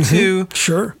 To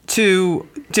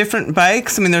different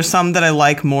bikes. I mean, there's some that I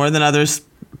like more than others,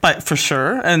 but for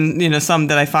sure. And, some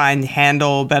that I find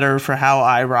handle better for how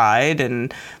I ride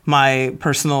and my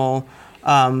personal,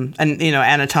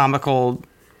 anatomical,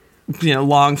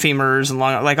 long femurs and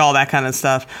long, like all that kind of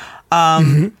stuff.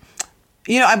 But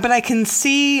I can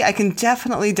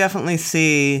definitely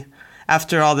see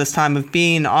after all this time of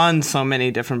being on so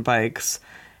many different bikes,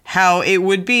 how it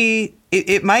would be,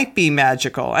 it might be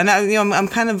magical. And I'm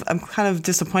kind of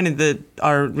disappointed that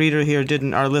our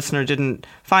listener didn't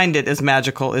find it as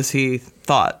magical as he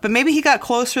thought. But maybe he got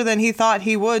closer than he thought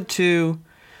he would to,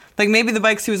 like, maybe the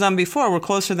bikes he was on before were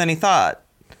closer than he thought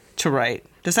to right.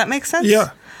 Does that make sense? Yeah.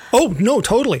 Oh, no,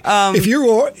 totally. If you've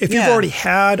already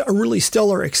had a really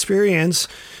stellar experience,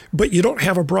 but you don't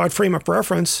have a broad frame of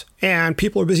reference and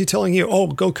people are busy telling you, oh,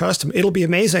 go custom, it'll be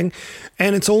amazing.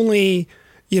 And it's only,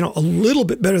 a little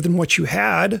bit better than what you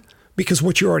had because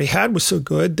what you already had was so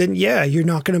good, then yeah, you're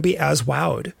not going to be as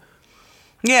wowed.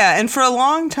 Yeah. And for a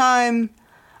long time,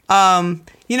 and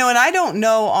I don't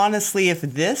know, honestly, if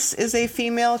this is a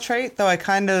female trait, though I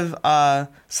kind of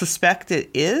suspect it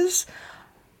is.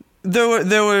 There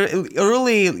were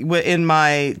early in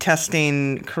my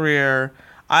testing career,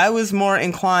 I was more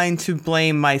inclined to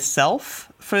blame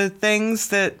myself for things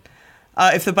that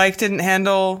if the bike didn't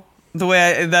handle the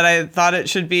way that I thought it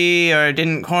should be, or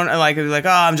didn't corner, like it was like, oh,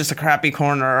 I'm just a crappy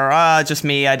corner, or just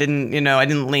me, I didn't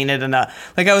lean it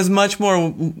enough. Like I was much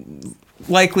more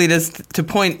likely to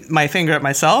point my finger at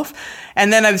myself.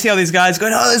 And then I would see all these guys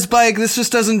going, oh, this bike, this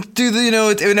just doesn't do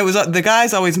and it was, the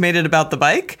guys always made it about the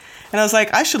bike. And I was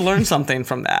like, I should learn something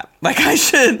from that. Like I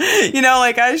should,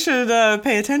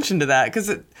 pay attention to that. Because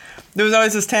there was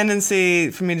always this tendency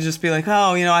for me to just be like,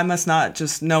 oh, I must not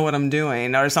just know what I'm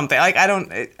doing or something. Like I don't,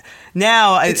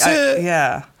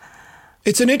 yeah.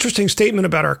 It's an interesting statement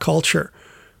about our culture,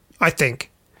 I think.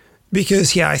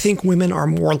 Because, I think women are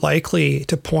more likely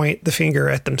to point the finger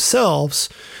at themselves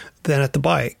than at the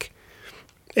bike.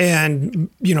 And,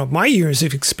 my years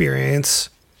of experience,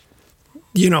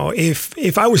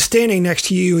 if I was standing next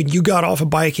to you and you got off a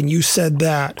bike and you said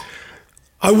that,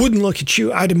 I wouldn't look at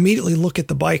you. I'd immediately look at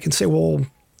the bike and say, well,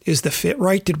 is the fit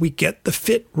right? Did we get the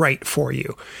fit right for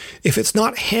you? If it's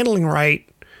not handling right,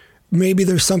 maybe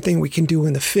there's something we can do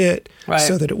in the fit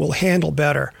so that it will handle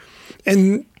better.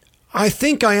 And I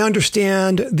think I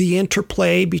understand the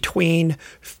interplay between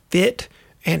fit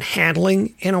and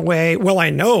handling in a way. Well, I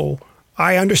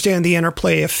understand the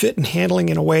interplay of fit and handling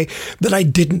in a way that I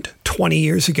didn't 20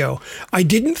 years ago. I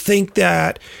didn't think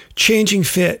that changing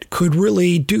fit could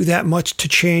really do that much to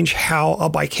change how a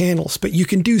bike handles, but you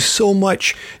can do so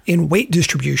much in weight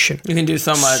distribution. You can do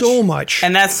so much. So much.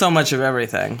 And that's so much of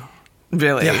everything,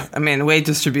 really. Yeah. I mean, weight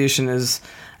distribution is...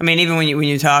 even when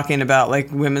you're talking about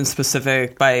like women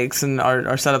specific bikes and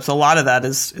our setups, a lot of that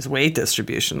is weight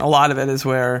distribution. A lot of it is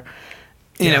where,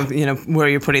 where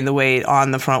you're putting the weight on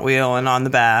the front wheel and on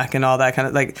the back and all that kind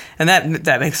of and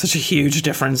that makes such a huge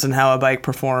difference in how a bike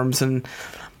performs and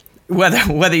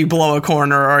whether you blow a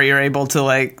corner or you're able to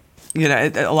a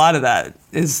lot of that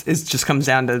is just comes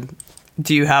down to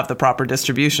do you have the proper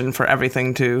distribution for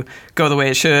everything to go the way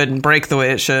it should and break the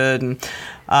way it should? And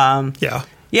and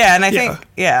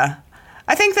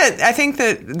I think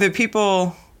that the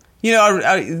people,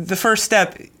 the first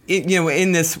step,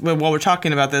 in this, while we're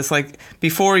talking about this, like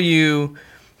before you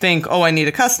think, oh, I need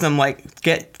a custom, like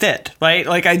get fit, right?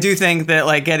 Like I do think that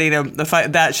like getting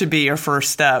that should be your first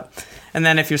step. And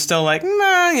then if you're still like, nah,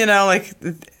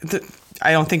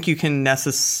 I don't think you can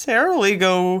necessarily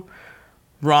go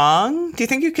wrong. Do you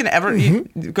think you can ever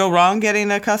go wrong getting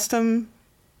a custom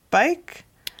bike?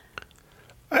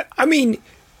 I mean,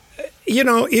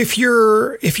 if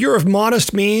you're of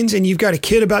modest means and you've got a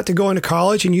kid about to go into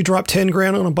college and you drop 10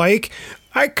 grand on a bike,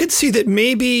 I could see that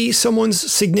maybe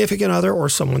someone's significant other or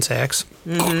someone's ex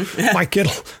might get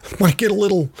a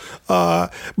little.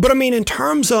 But I mean, in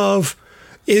terms of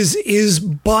is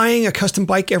buying a custom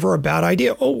bike ever a bad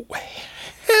idea? Oh,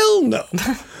 hell no.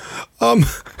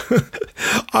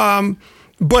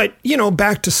 But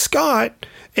back to Scott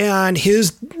and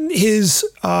his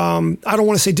I don't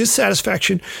want to say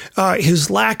dissatisfaction, his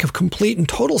lack of complete and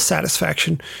total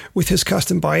satisfaction with his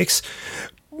custom bikes.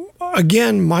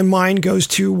 Again, my mind goes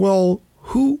to, well,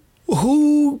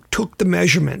 who took the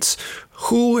measurements?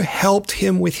 Who helped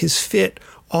him with his fit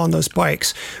on those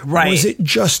bikes? Right. Was it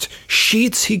just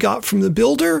sheets he got from the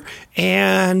builder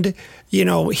and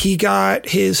he got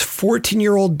his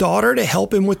 14-year-old daughter to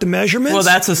help him with the measurements? Well,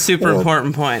 that's a super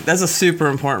important point. That's a super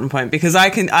important point because I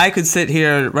could sit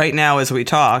here right now as we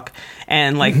talk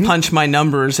and punch my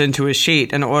numbers into a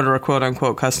sheet and order a quote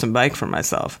unquote custom bike for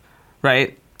myself,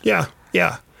 right? Yeah.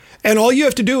 And all you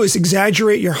have to do is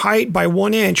exaggerate your height by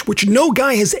 1 inch, which no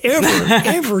guy has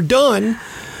ever done,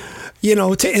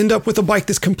 to end up with a bike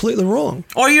that's completely wrong.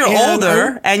 Or you're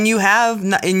older and you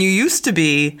used to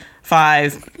be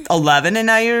 5'11" and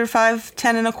now you're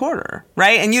 5'10" and a quarter,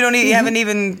 right? And you haven't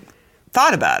even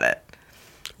thought about it.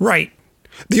 Right.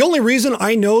 The only reason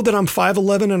I know that I'm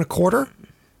 5'11" and a quarter,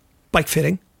 bike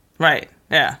fitting. Right.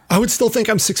 Yeah. I would still think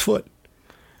I'm 6 foot.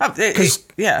 Because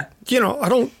I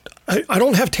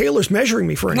don't have tailors measuring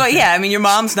me for anything. Well, yeah, I mean, your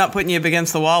mom's not putting you up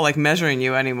against the wall, like measuring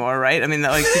you anymore, right? I mean,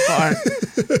 people aren't.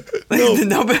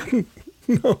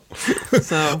 No.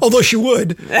 So. Although she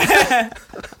would.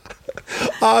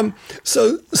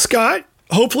 So, Scott,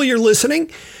 hopefully you're listening.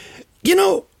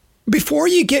 Before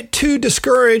you get too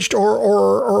discouraged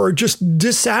or just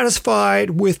dissatisfied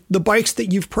with the bikes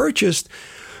that you've purchased,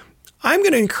 I'm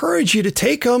going to encourage you to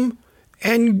take them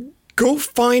and go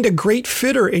find a great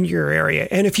fitter in your area.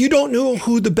 And if you don't know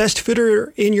who the best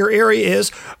fitter in your area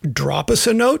is, drop us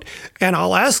a note and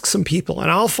I'll ask some people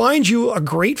and I'll find you a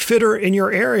great fitter in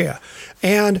your area.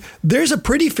 And there's a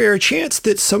pretty fair chance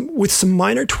that with some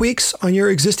minor tweaks on your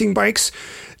existing bikes,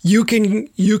 you can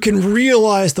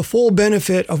realize the full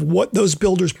benefit of what those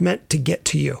builders meant to get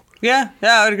to you. Yeah,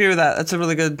 I would agree with that.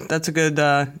 That's a good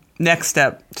next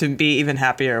step to be even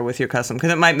happier with your custom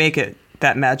because it might make it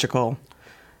that magical.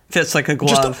 Fits like a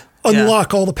glove. Just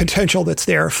unlock all the potential that's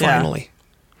there finally.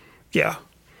 Yeah.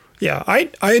 I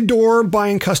adore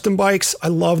buying custom bikes. I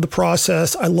love the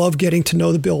process. I love getting to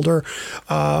know the builder.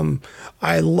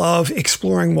 I love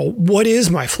exploring, well, what is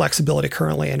my flexibility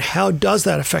currently and how does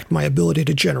that affect my ability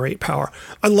to generate power?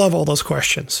 I love all those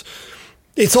questions.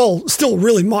 It's all still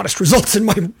really modest results in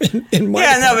my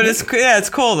Yeah, no, but it's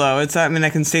cool though. I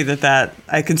can see that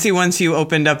I can see once you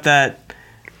opened up that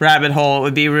rabbit hole, it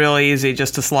would be really easy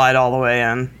just to slide all the way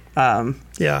in.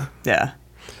 Yeah.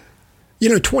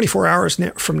 24 hours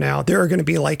from now, there are going to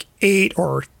be like 8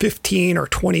 or 15 or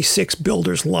 26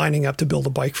 builders lining up to build a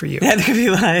bike for you. Yeah, they'd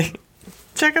be like,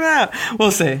 check it out.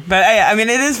 We'll see. But I mean,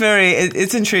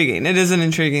 it's intriguing. It is an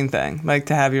intriguing thing, like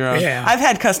to have your own. Yeah. I've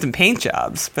had custom paint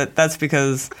jobs, but that's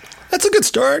because. That's a good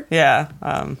start. Yeah.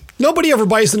 Nobody ever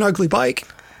buys an ugly bike.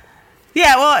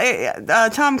 Yeah, well,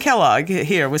 Tom Kellogg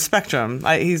here with Spectrum,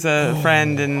 he's a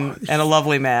friend and a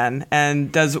lovely man and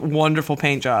does wonderful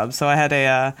paint jobs. So I had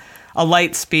a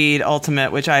Lightspeed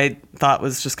Ultimate, which I thought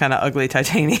was just kind of ugly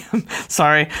titanium.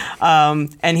 Sorry.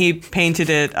 And he painted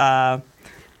it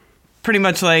pretty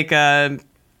much like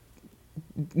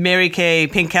Mary Kay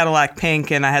Pink Cadillac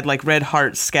Pink, and I had like red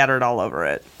hearts scattered all over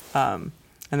it. And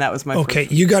that was my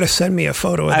first. You got to send me a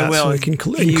photo of that so we can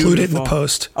include it in the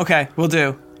post. Okay, we'll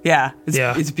do. Yeah,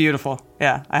 it's beautiful.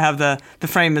 Yeah, I have the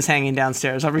frame is hanging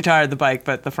downstairs. I've retired the bike,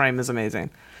 but the frame is amazing.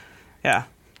 Yeah.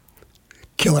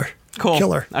 Killer. Cool.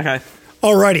 Killer. Okay.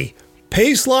 Alrighty.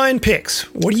 Paceline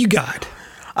picks. What do you got?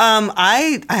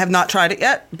 I have not tried it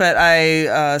yet, but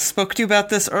I spoke to you about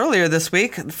this earlier this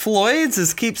week.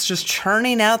 Floyd's keeps just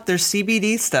churning out their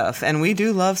CBD stuff, and we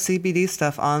do love CBD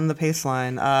stuff on the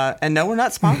Paceline. And no, we're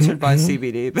not sponsored by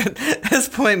CBD, but at this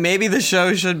point, maybe the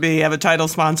show should have a title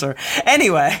sponsor.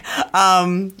 Anyway,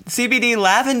 CBD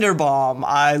lavender balm.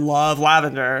 I love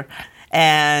lavender.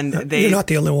 And you're not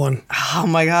the only one. Oh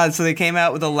my God. So they came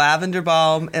out with a lavender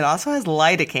balm. It also has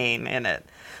lidocaine in it.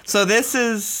 So this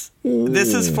is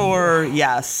for,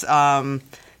 yes,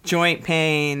 joint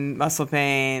pain, muscle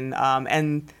pain,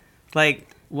 and like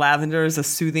lavender is a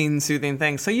soothing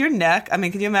thing. So your neck, I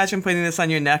mean, can you imagine putting this on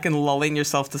your neck and lulling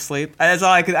yourself to sleep? That's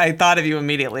all I thought of you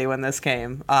immediately when this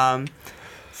came. Another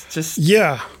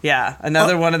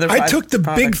one of the I took the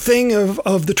big thing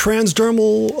of the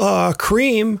transdermal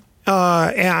cream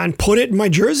and put it in my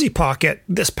jersey pocket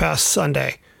this past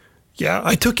Sunday. Yeah,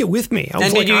 I took it with me. I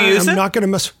was like, I'm not going to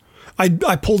mess.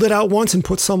 I pulled it out once and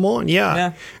put some on.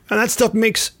 Yeah. And that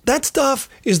stuff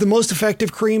is the most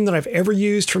effective cream that I've ever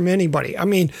used from anybody. I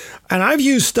mean, and I've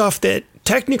used stuff that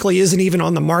technically isn't even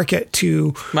on the market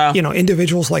to,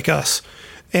 individuals like us.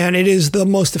 And it is the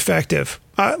most effective.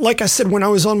 Like I said, when I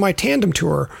was on my tandem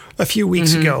tour a few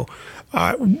weeks ago,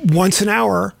 once an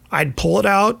hour, I'd pull it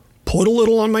out, put a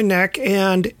little on my neck,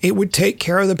 and it would take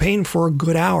care of the pain for a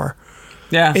good hour.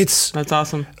 Yeah, that's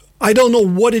awesome. I don't know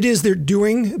what it is they're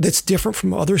doing that's different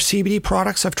from other CBD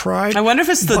products I've tried. I wonder if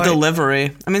it's the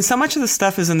delivery. I mean, so much of the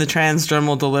stuff is in the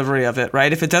transdermal delivery of it,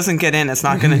 right? If it doesn't get in, it's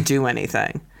not going to do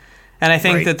anything. And I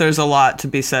think that there's a lot to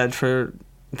be said for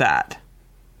that.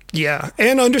 Yeah,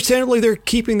 and understandably, they're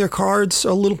keeping their cards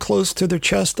a little close to their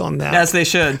chest on that. As they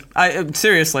should.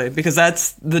 Seriously, because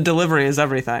the delivery is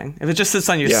everything. If it just sits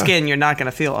on your skin, you're not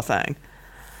going to feel a thing.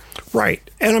 Right.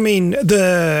 And I mean,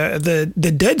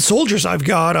 the dead soldiers I've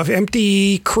got of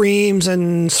empty creams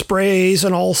and sprays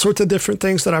and all sorts of different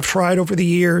things that I've tried over the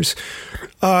years.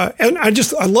 And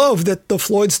I love that the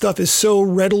Floyd stuff is so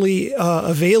readily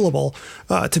available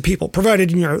to people,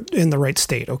 provided you're in the right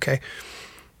state, okay?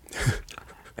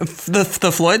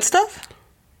 The Floyd stuff?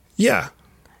 Yeah.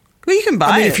 Well, you can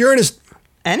buy it if you're in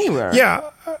anywhere. Yeah.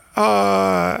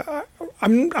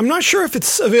 I'm not sure if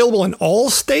it's available in all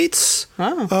states.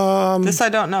 This I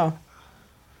don't know.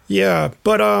 Yeah,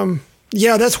 but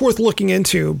that's worth looking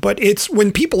into. But it's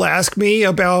when people ask me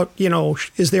about,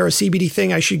 is there a CBD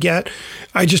thing I should get?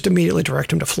 I just immediately direct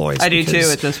them to Floyd's. I do too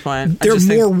at this point. They're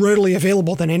more readily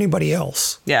available than anybody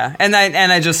else. Yeah, and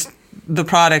the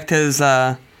product is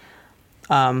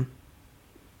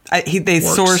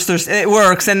source it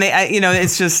works, and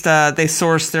it's just they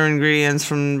source their ingredients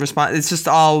from response. It's just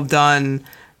all done.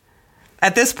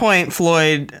 At this point,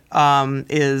 Floyd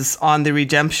is on the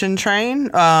redemption train,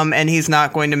 and he's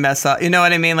not going to mess up. You know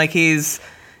what I mean? Like he's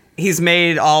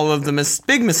made all of the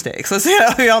big mistakes. Let's say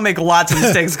we all make lots of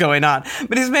mistakes going on,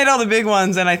 but he's made all the big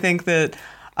ones, and I think that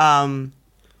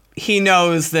he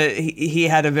knows that he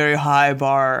had a very high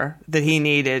bar that he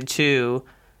needed to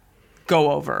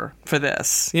go over for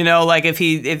this. Like if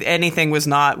anything was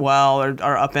not well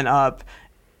or up and up,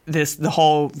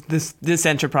 this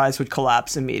enterprise would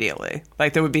collapse immediately.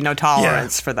 Like there would be no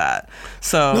tolerance for that.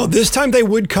 So no, this time they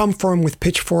would come for him with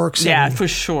pitchforks. Yeah, for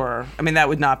sure. I mean, that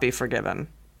would not be forgiven.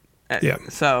 Yeah.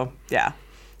 So yeah.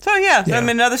 I mean,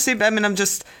 another CBD. I mean, I'm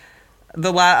just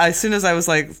as soon as I was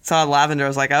saw lavender, I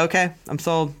was like, okay, I'm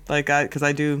sold. Because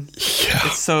I do. Yeah.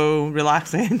 It's so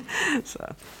relaxing.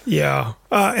 So. Yeah,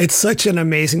 it's such an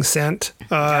amazing scent.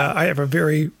 I have a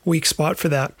very weak spot for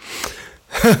that.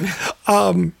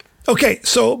 Okay,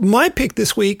 so my pick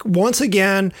this week, once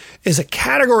again, is a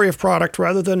category of product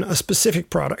rather than a specific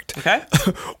product. Okay.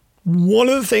 One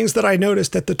of the things that I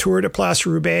noticed at the Tour de Place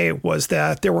Roubaix was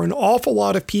that there were an awful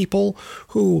lot of people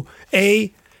who,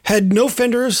 A, had no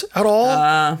fenders at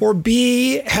all, or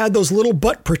B, had those little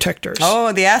butt protectors.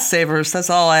 Oh, the ass savers. That's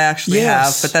all I actually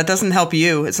have. But that doesn't help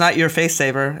you. It's not your face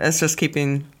saver. It's just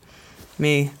keeping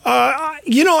me.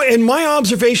 In my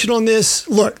observation on this,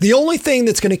 look, the only thing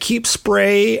that's going to keep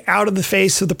spray out of the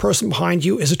face of the person behind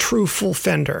you is a true full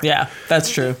fender. Yeah, that's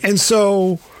true. And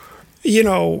so,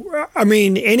 I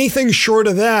mean, anything short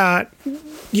of that,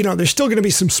 there's still going to be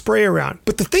some spray around.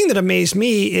 But the thing that amazed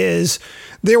me is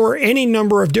there were any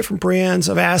number of different brands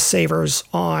of ass savers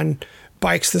on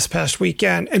bikes this past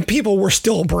weekend, and people were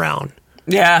still brown.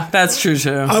 Yeah, that's true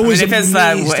too. If it's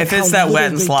that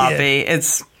wet and sloppy,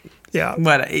 it's you're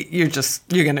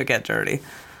gonna get dirty.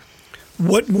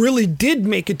 What really did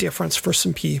make a difference for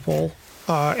some people,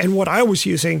 and what I was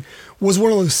using was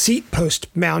one of those seat post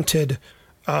mounted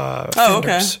fenders.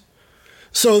 Okay.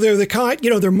 So they're the kind,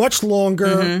 they're much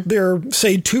longer. They're,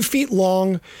 say, 2 feet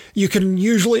long. You can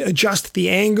usually adjust the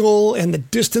angle and the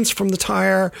distance from the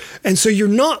tire. And so you're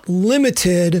not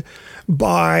limited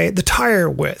by the tire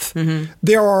width.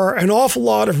 There are an awful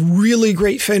lot of really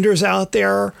great fenders out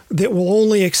there that will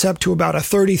only accept to about a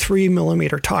 33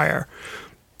 millimeter tire.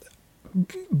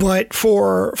 But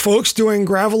for folks doing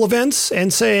gravel events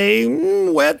and, say,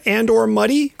 wet and or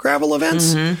muddy gravel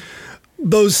events,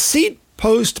 those seat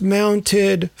post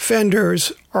mounted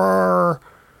fenders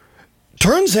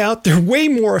turns out they're way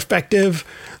more effective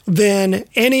than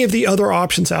any of the other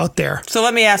options out there. So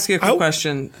let me ask you a quick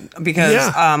question, because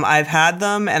I've had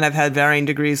them and I've had varying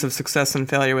degrees of success and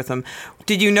failure with them.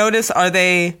 Did you notice,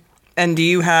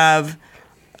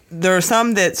 there are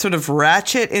some that sort of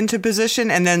ratchet into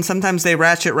position, and then sometimes they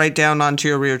ratchet right down onto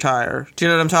your rear tire. Do you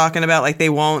know what I'm talking about? Like, they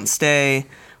won't stay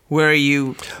where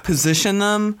you position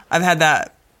them. I've had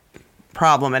that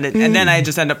problem, and then I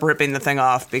just end up ripping the thing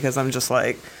off because I'm just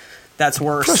like, that's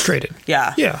worse. Frustrated.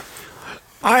 Yeah. Yeah.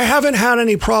 I haven't had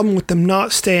any problem with them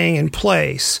not staying in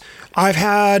place. I've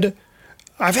had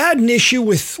an issue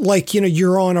with, like,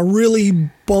 you're on a really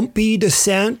bumpy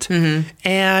descent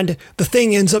and the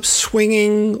thing ends up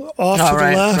swinging off to the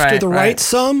left or the right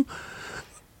some.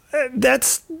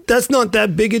 That's not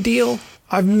that big a deal.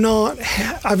 I've not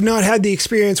had the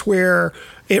experience where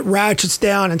it ratchets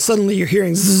down and suddenly you're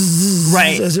hearing zzz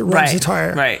as it rubs the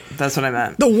tire. Right, that's what I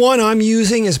meant. The one I'm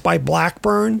using is by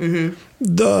Blackburn.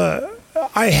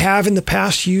 I have in the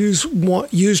past used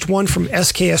one from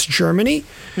SKS Germany,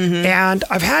 and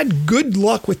I've had good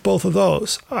luck with both of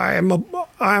those. I'm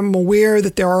aware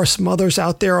that there are some others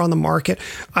out there on the market.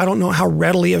 I don't know how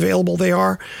readily available they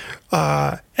are.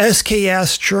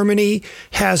 SKS Germany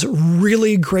has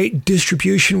really great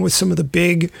distribution with some of the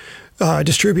big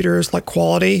distributors like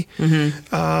Quality,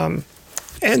 and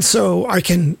so I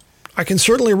can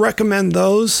certainly recommend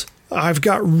those. I've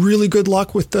got really good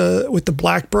luck with the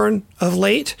Blackburn of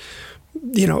late.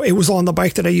 It was on the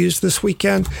bike that I used this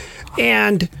weekend,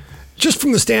 and just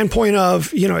from the standpoint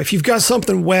of, if you've got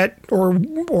something wet or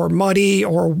muddy,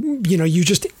 or you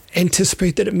just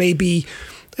anticipate that it may be,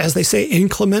 as they say,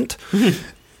 inclement,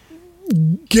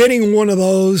 getting one of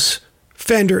those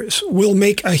fenders will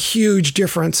make a huge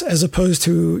difference as opposed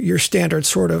to your standard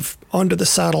sort of under the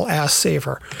saddle ass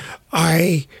saver.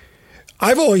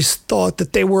 I've always thought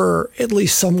that they were at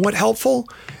least somewhat helpful,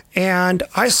 and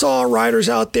I saw riders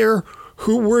out there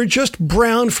who were just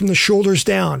brown from the shoulders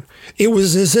down. It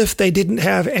was as if they didn't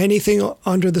have anything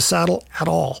under the saddle at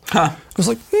all. I was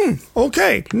like,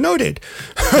 okay, noted.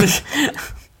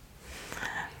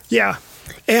 Yeah.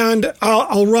 And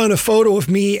I'll run a photo of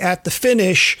me at the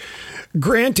finish.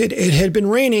 Granted, it had been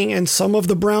raining and some of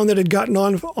the brown that had gotten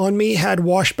on me had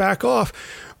washed back off.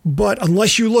 But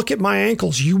unless you look at my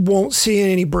ankles, you won't see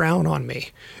any brown on me.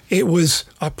 It was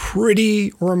a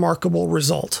pretty remarkable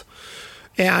result.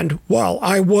 And while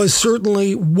I was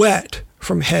certainly wet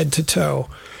from head to toe,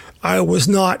 I was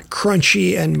not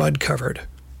crunchy and mud covered.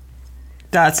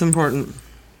 That's important.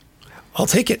 I'll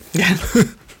take it. Yeah.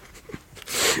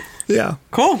 Yeah.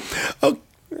 Cool.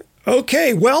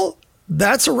 Okay. Well,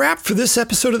 that's a wrap for this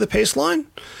episode of The Paceline.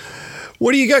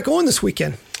 What do you got going this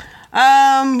weekend?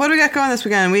 What do we got going this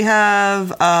weekend? We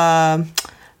have a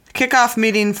kickoff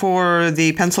meeting for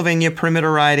the Pennsylvania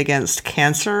Perimeter Ride Against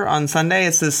Cancer on Sunday.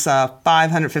 It's this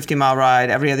 550-mile ride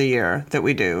every other year that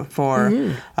we do for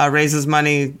raises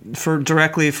money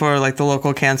directly for like the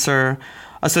local cancer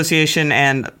association,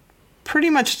 and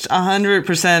pretty much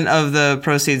 100% of the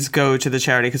proceeds go to the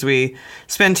charity, because we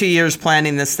spend 2 years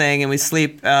planning this thing, and we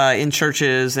sleep in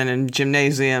churches and in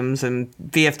gymnasiums, and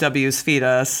VFWs feed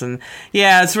us, and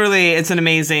it's an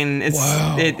amazing.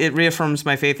 Wow. It reaffirms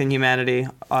my faith in humanity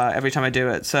every time I do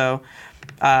it. So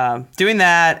doing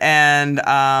that, and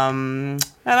I'll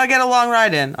get a long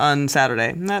ride in on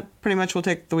Saturday, and that pretty much will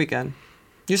take the weekend.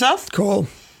 Yourself? Cool.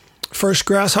 First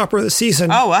grasshopper of the season.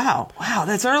 Oh wow,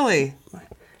 that's early.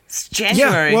 It's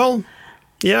January. Yeah, well,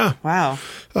 yeah.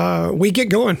 Wow. We get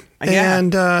going. Yeah.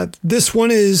 And this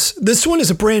one is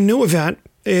a brand new event.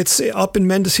 It's up in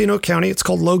Mendocino County. It's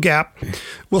called Low Gap.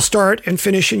 We'll start and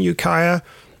finish in Ukiah.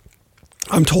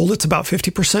 I'm told it's about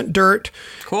 50% dirt.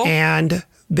 Cool. And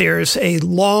there's a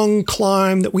long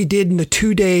climb that we did in the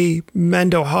 2-day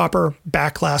Mendo Hopper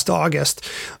back last August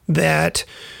that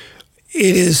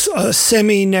it is a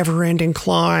semi-never-ending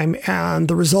climb, and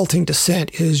the resulting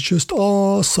descent is just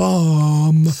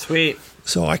awesome. Sweet.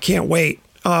 So I can't wait.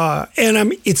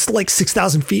 And it's like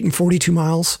 6,000 feet and 42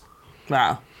 miles.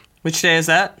 Wow. Which day is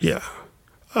that? Yeah.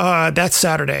 That's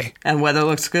Saturday. And weather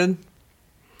looks good?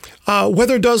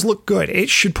 Weather does look good. It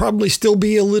should probably still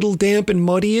be a little damp and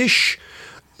muddy-ish,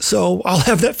 so I'll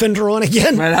have that fender on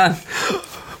again. Right on.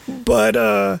 But,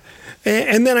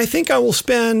 and then I think I will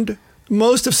spend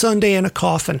most of Sunday in a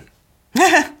coffin.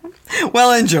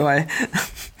 Well, enjoy.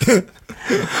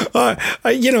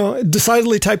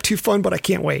 Decidedly type 2 fun, but I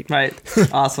can't wait. Right.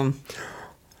 Awesome.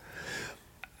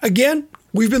 Again,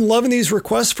 we've been loving these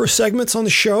requests for segments on the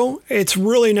show. It's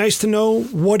really nice to know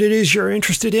what it is you're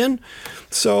interested in.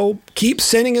 So keep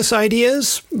sending us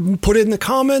ideas, put it in the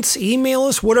comments, email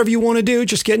us, whatever you want to do,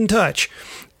 just get in touch.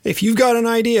 If you've got an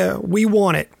idea, we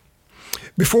want it.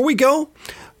 Before we go,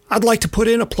 I'd like to put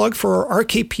in a plug for our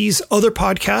RKP's other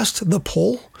podcast, The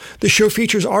Pull. The show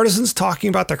features artisans talking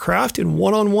about their craft in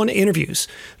one-on-one interviews.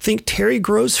 Think Terry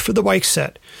Gross for the bike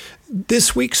set.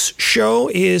 This week's show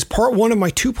is part 1 of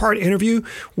my 2-part interview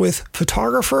with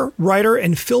photographer, writer,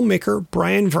 and filmmaker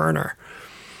Brian Werner.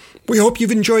 We hope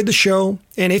you've enjoyed the show,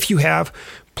 and if you have,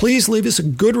 please leave us a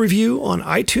good review on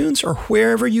iTunes or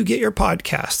wherever you get your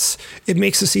podcasts. It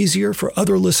makes us easier for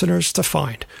other listeners to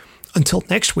find. Until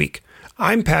next week,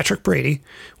 I'm Patrick Brady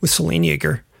with Celine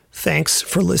Yeager. Thanks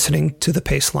for listening to The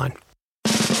Paceline.